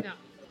 yeah. Yeah.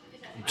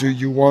 Do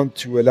you want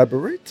to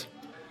elaborate?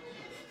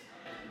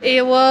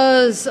 It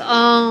was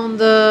on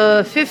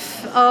the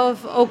 5th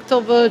of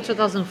October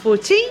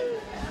 2014.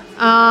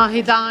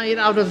 He died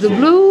out of the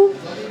blue.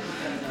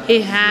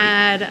 He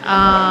had,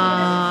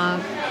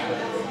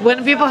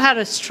 when people had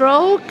a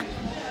stroke,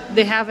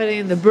 they have it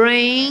in the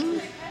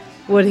brain.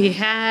 What he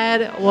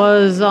had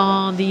was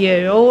on the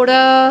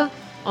aorta,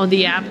 on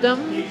the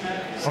abdomen.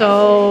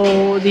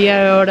 So the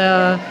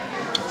aorta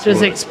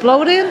just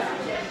exploded.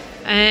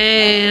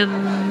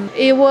 And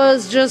it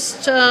was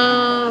just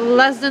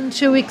less than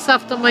 2 weeks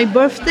after my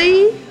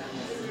birthday.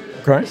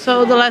 Okay.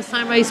 So the last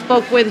time I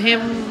spoke with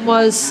him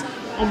was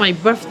on my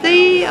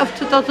birthday of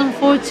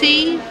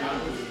 2014.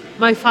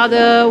 My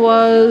father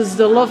was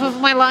the love of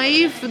my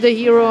life, the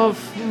hero of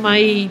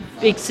my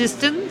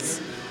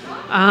existence.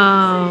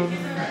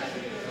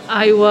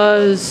 I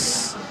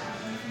was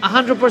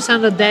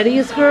 100% a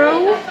daddy's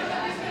girl.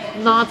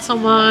 Not so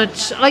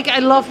much, like I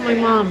love my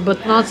mom,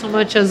 but not so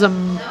much as a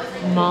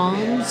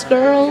mom's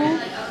girl.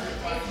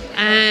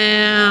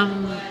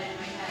 And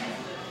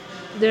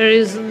there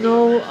is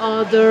no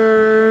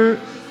other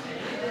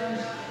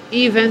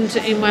event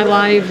in my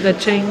life that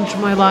changed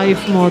my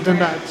life more than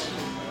that.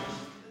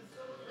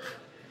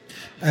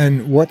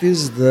 And what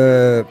is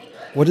the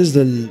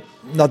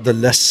not the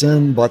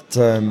lesson, but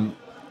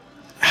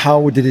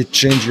how did it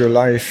change your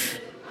life?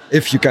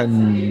 If you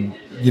can,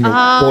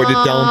 boil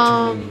it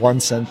down to one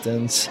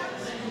sentence.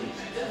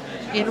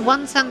 In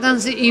one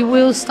sentence, it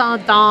will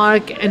start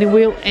dark and it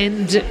will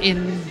end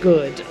in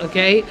good,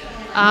 okay?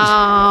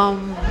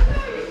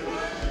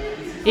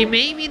 It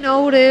made me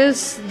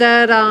notice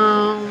that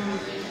I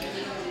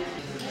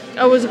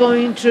was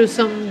going through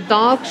some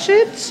dog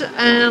shit,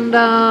 and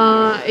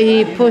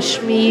he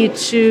pushed me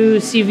to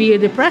severe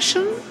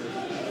depression,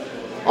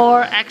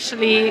 or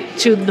actually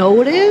to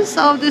notice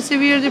of the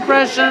severe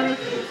depression,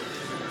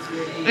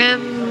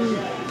 and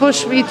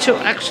pushed me to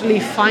actually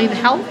find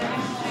help.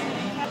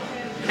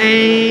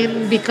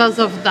 And because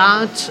of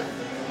that,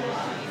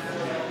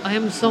 I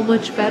am so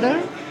much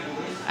better.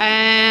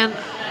 And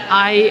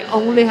I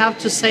only have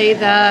to say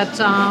that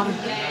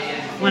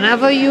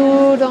whenever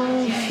you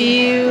don't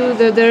feel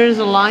that there is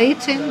a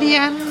light in the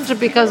end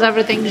because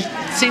everything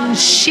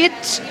seems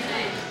shit,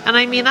 And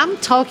I mean, I'm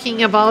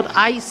talking about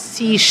I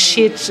see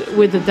shit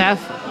with the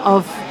death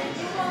of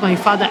my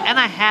father, and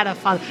I had a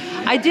father.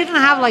 I didn't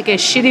have like a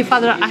shitty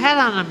father. I had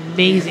an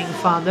amazing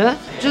father.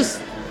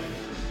 Just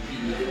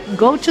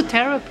go to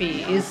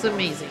therapy. It's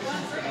amazing.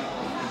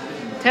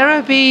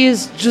 Therapy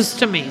is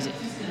just amazing.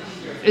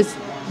 It's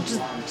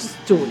just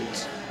do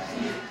it.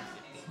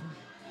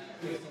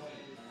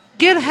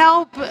 Get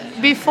help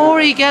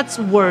before it gets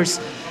worse,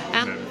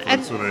 and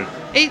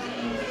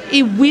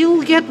it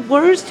will get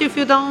worse if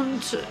you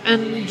don't,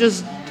 and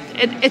just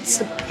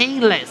it's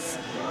painless.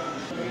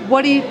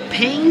 What it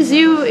pains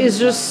you is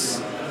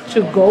just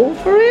to go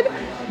for it,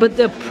 but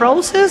the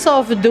process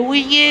of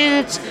doing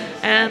it,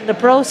 and the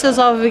process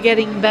of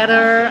getting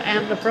better,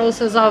 and the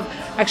process of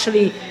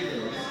actually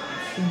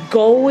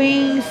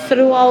going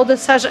through all the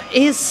session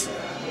is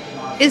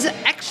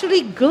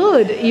actually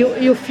good.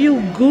 You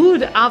feel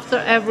good after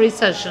every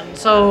session.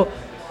 So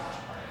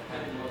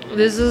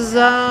this is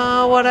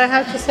what I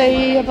have to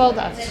say about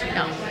that.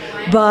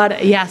 Yeah.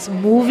 But yes,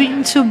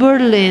 moving to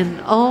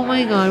Berlin, oh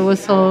my God, it was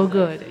so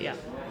good. Yeah.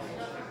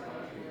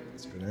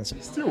 That's a good answer.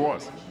 It still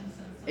was.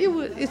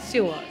 It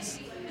still was.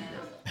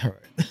 All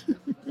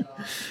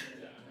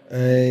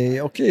right.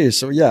 Okay,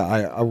 so yeah,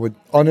 I would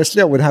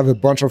honestly I would have a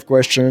bunch of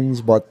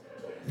questions, but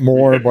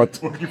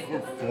Talking for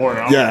 4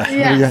 hours.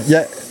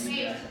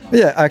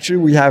 Yeah, actually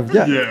we have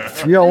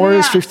 3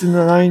 hours, Yeah.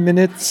 59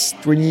 minutes,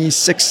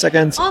 26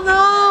 seconds. Oh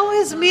no,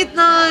 it's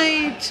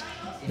midnight.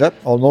 Yep,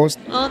 almost.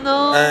 Oh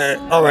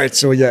no. All right,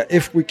 so yeah,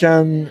 if we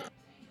can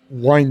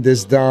wind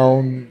this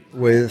down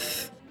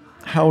with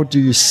how do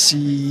you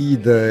see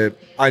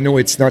I know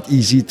it's not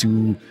easy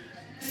to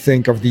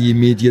think of the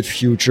immediate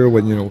future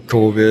when,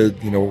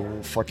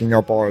 COVID, fucking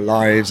up our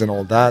lives and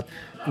all that.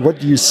 What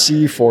do you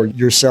see for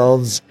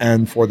yourselves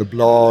and for the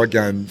blog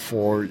and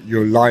for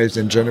your lives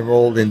in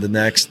general in the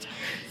next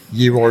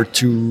year or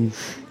two? Do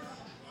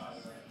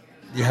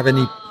you have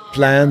any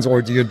plans,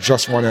 or do you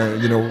just want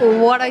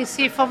to, What I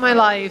see for my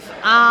life,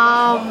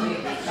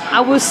 I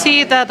will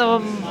see that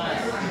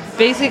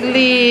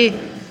basically,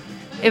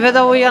 even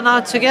though we are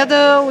not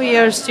together, we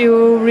are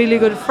still really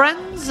good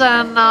friends,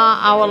 and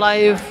our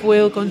life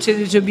will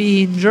continue to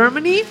be in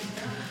Germany.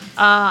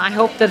 I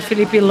hope that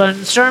Felipe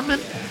learns German.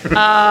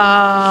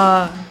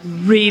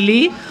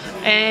 Really.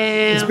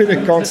 And It's been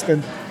a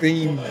constant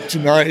theme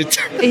tonight.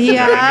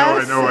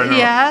 yes, I know.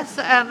 yes,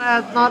 and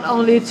not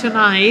only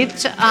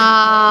tonight.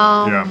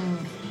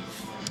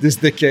 This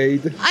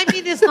decade. I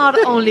mean, it's not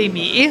only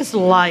me; it's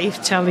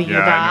life telling you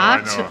Yeah,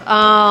 that.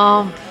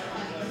 I know.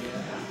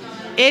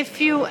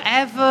 If you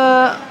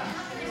ever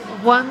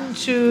want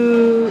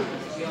to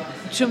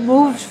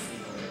move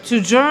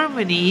to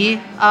Germany,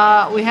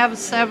 we have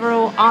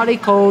several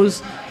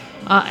articles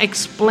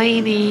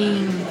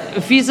explaining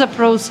visa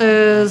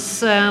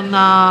process and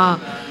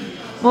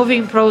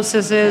moving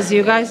processes.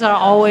 You guys are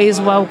always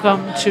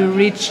welcome to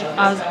reach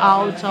us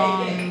out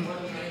on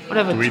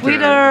whatever, Twitter,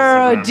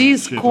 Instagram,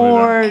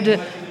 Discord.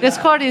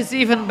 Discord is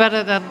even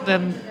better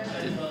than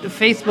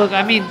Facebook.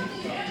 I mean,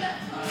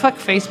 fuck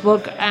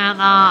Facebook and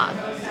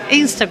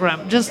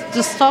Instagram.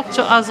 Just talk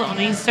to us on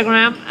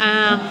Instagram,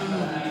 and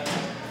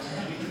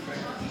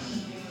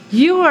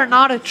you are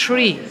not a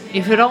tree.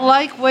 If you don't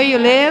like where you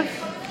live,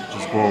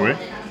 Just go away.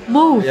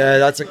 move. Yeah,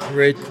 that's a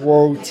great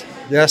quote.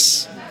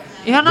 Yes.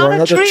 You're not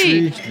a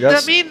tree.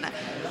 Yes. I mean,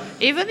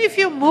 even if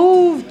you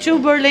move to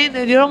Berlin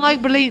and you don't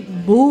like Berlin,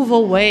 move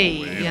away.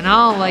 If you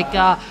don't like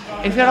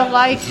If you Canada,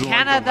 like the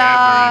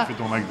weather, if you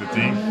don't like the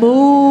thing.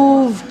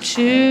 move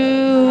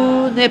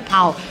to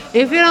Nepal.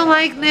 If you don't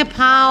like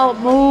Nepal,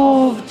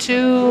 move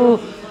to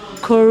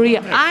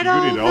Korea. I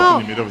don't figure it out know.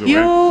 in the middle of the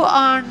You way.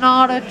 are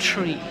not a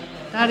tree.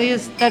 That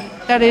is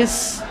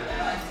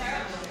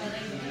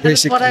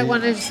what I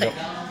wanted to say.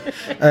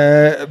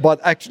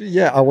 But actually,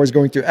 yeah, I was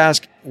going to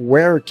ask,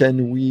 where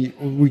can we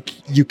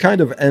you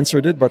kind of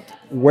answered it, but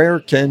where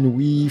can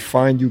we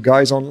find you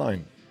guys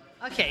online?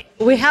 Okay,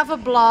 we have a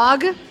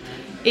blog.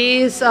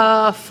 Is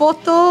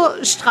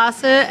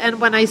Fotostraße, and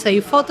when I say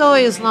photo,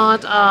 is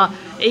not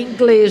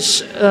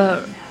English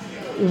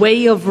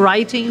way of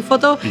writing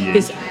photo.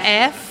 It's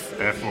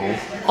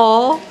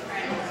F-O.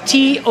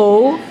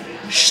 Foto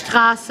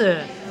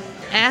Straße.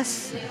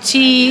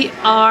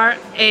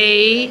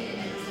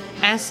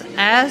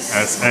 STRASS.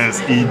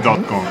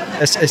 SSE.com.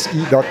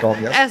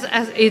 SSE.com, yes.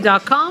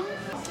 SSE.com.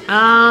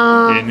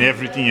 And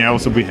everything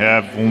else we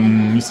have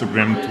on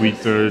Instagram,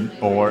 Twitter,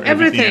 or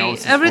everything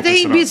else. Is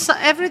Fotostraße.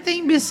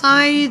 Everything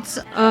besides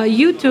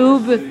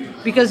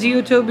YouTube, because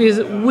YouTube is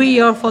We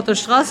Are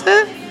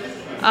Fotostraße.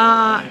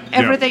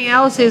 Everything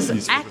else is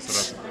at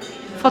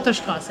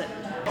Fotostraße.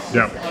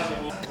 Yeah.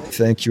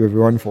 Thank you,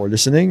 everyone, for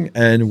listening,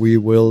 and we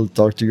will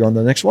talk to you on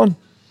the next one.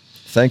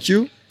 Thank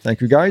you.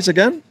 Thank you, guys,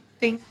 again.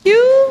 Thank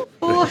you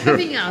for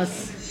having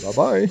us.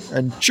 Bye-bye,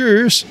 and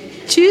cheers.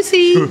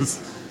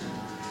 Tschüssi.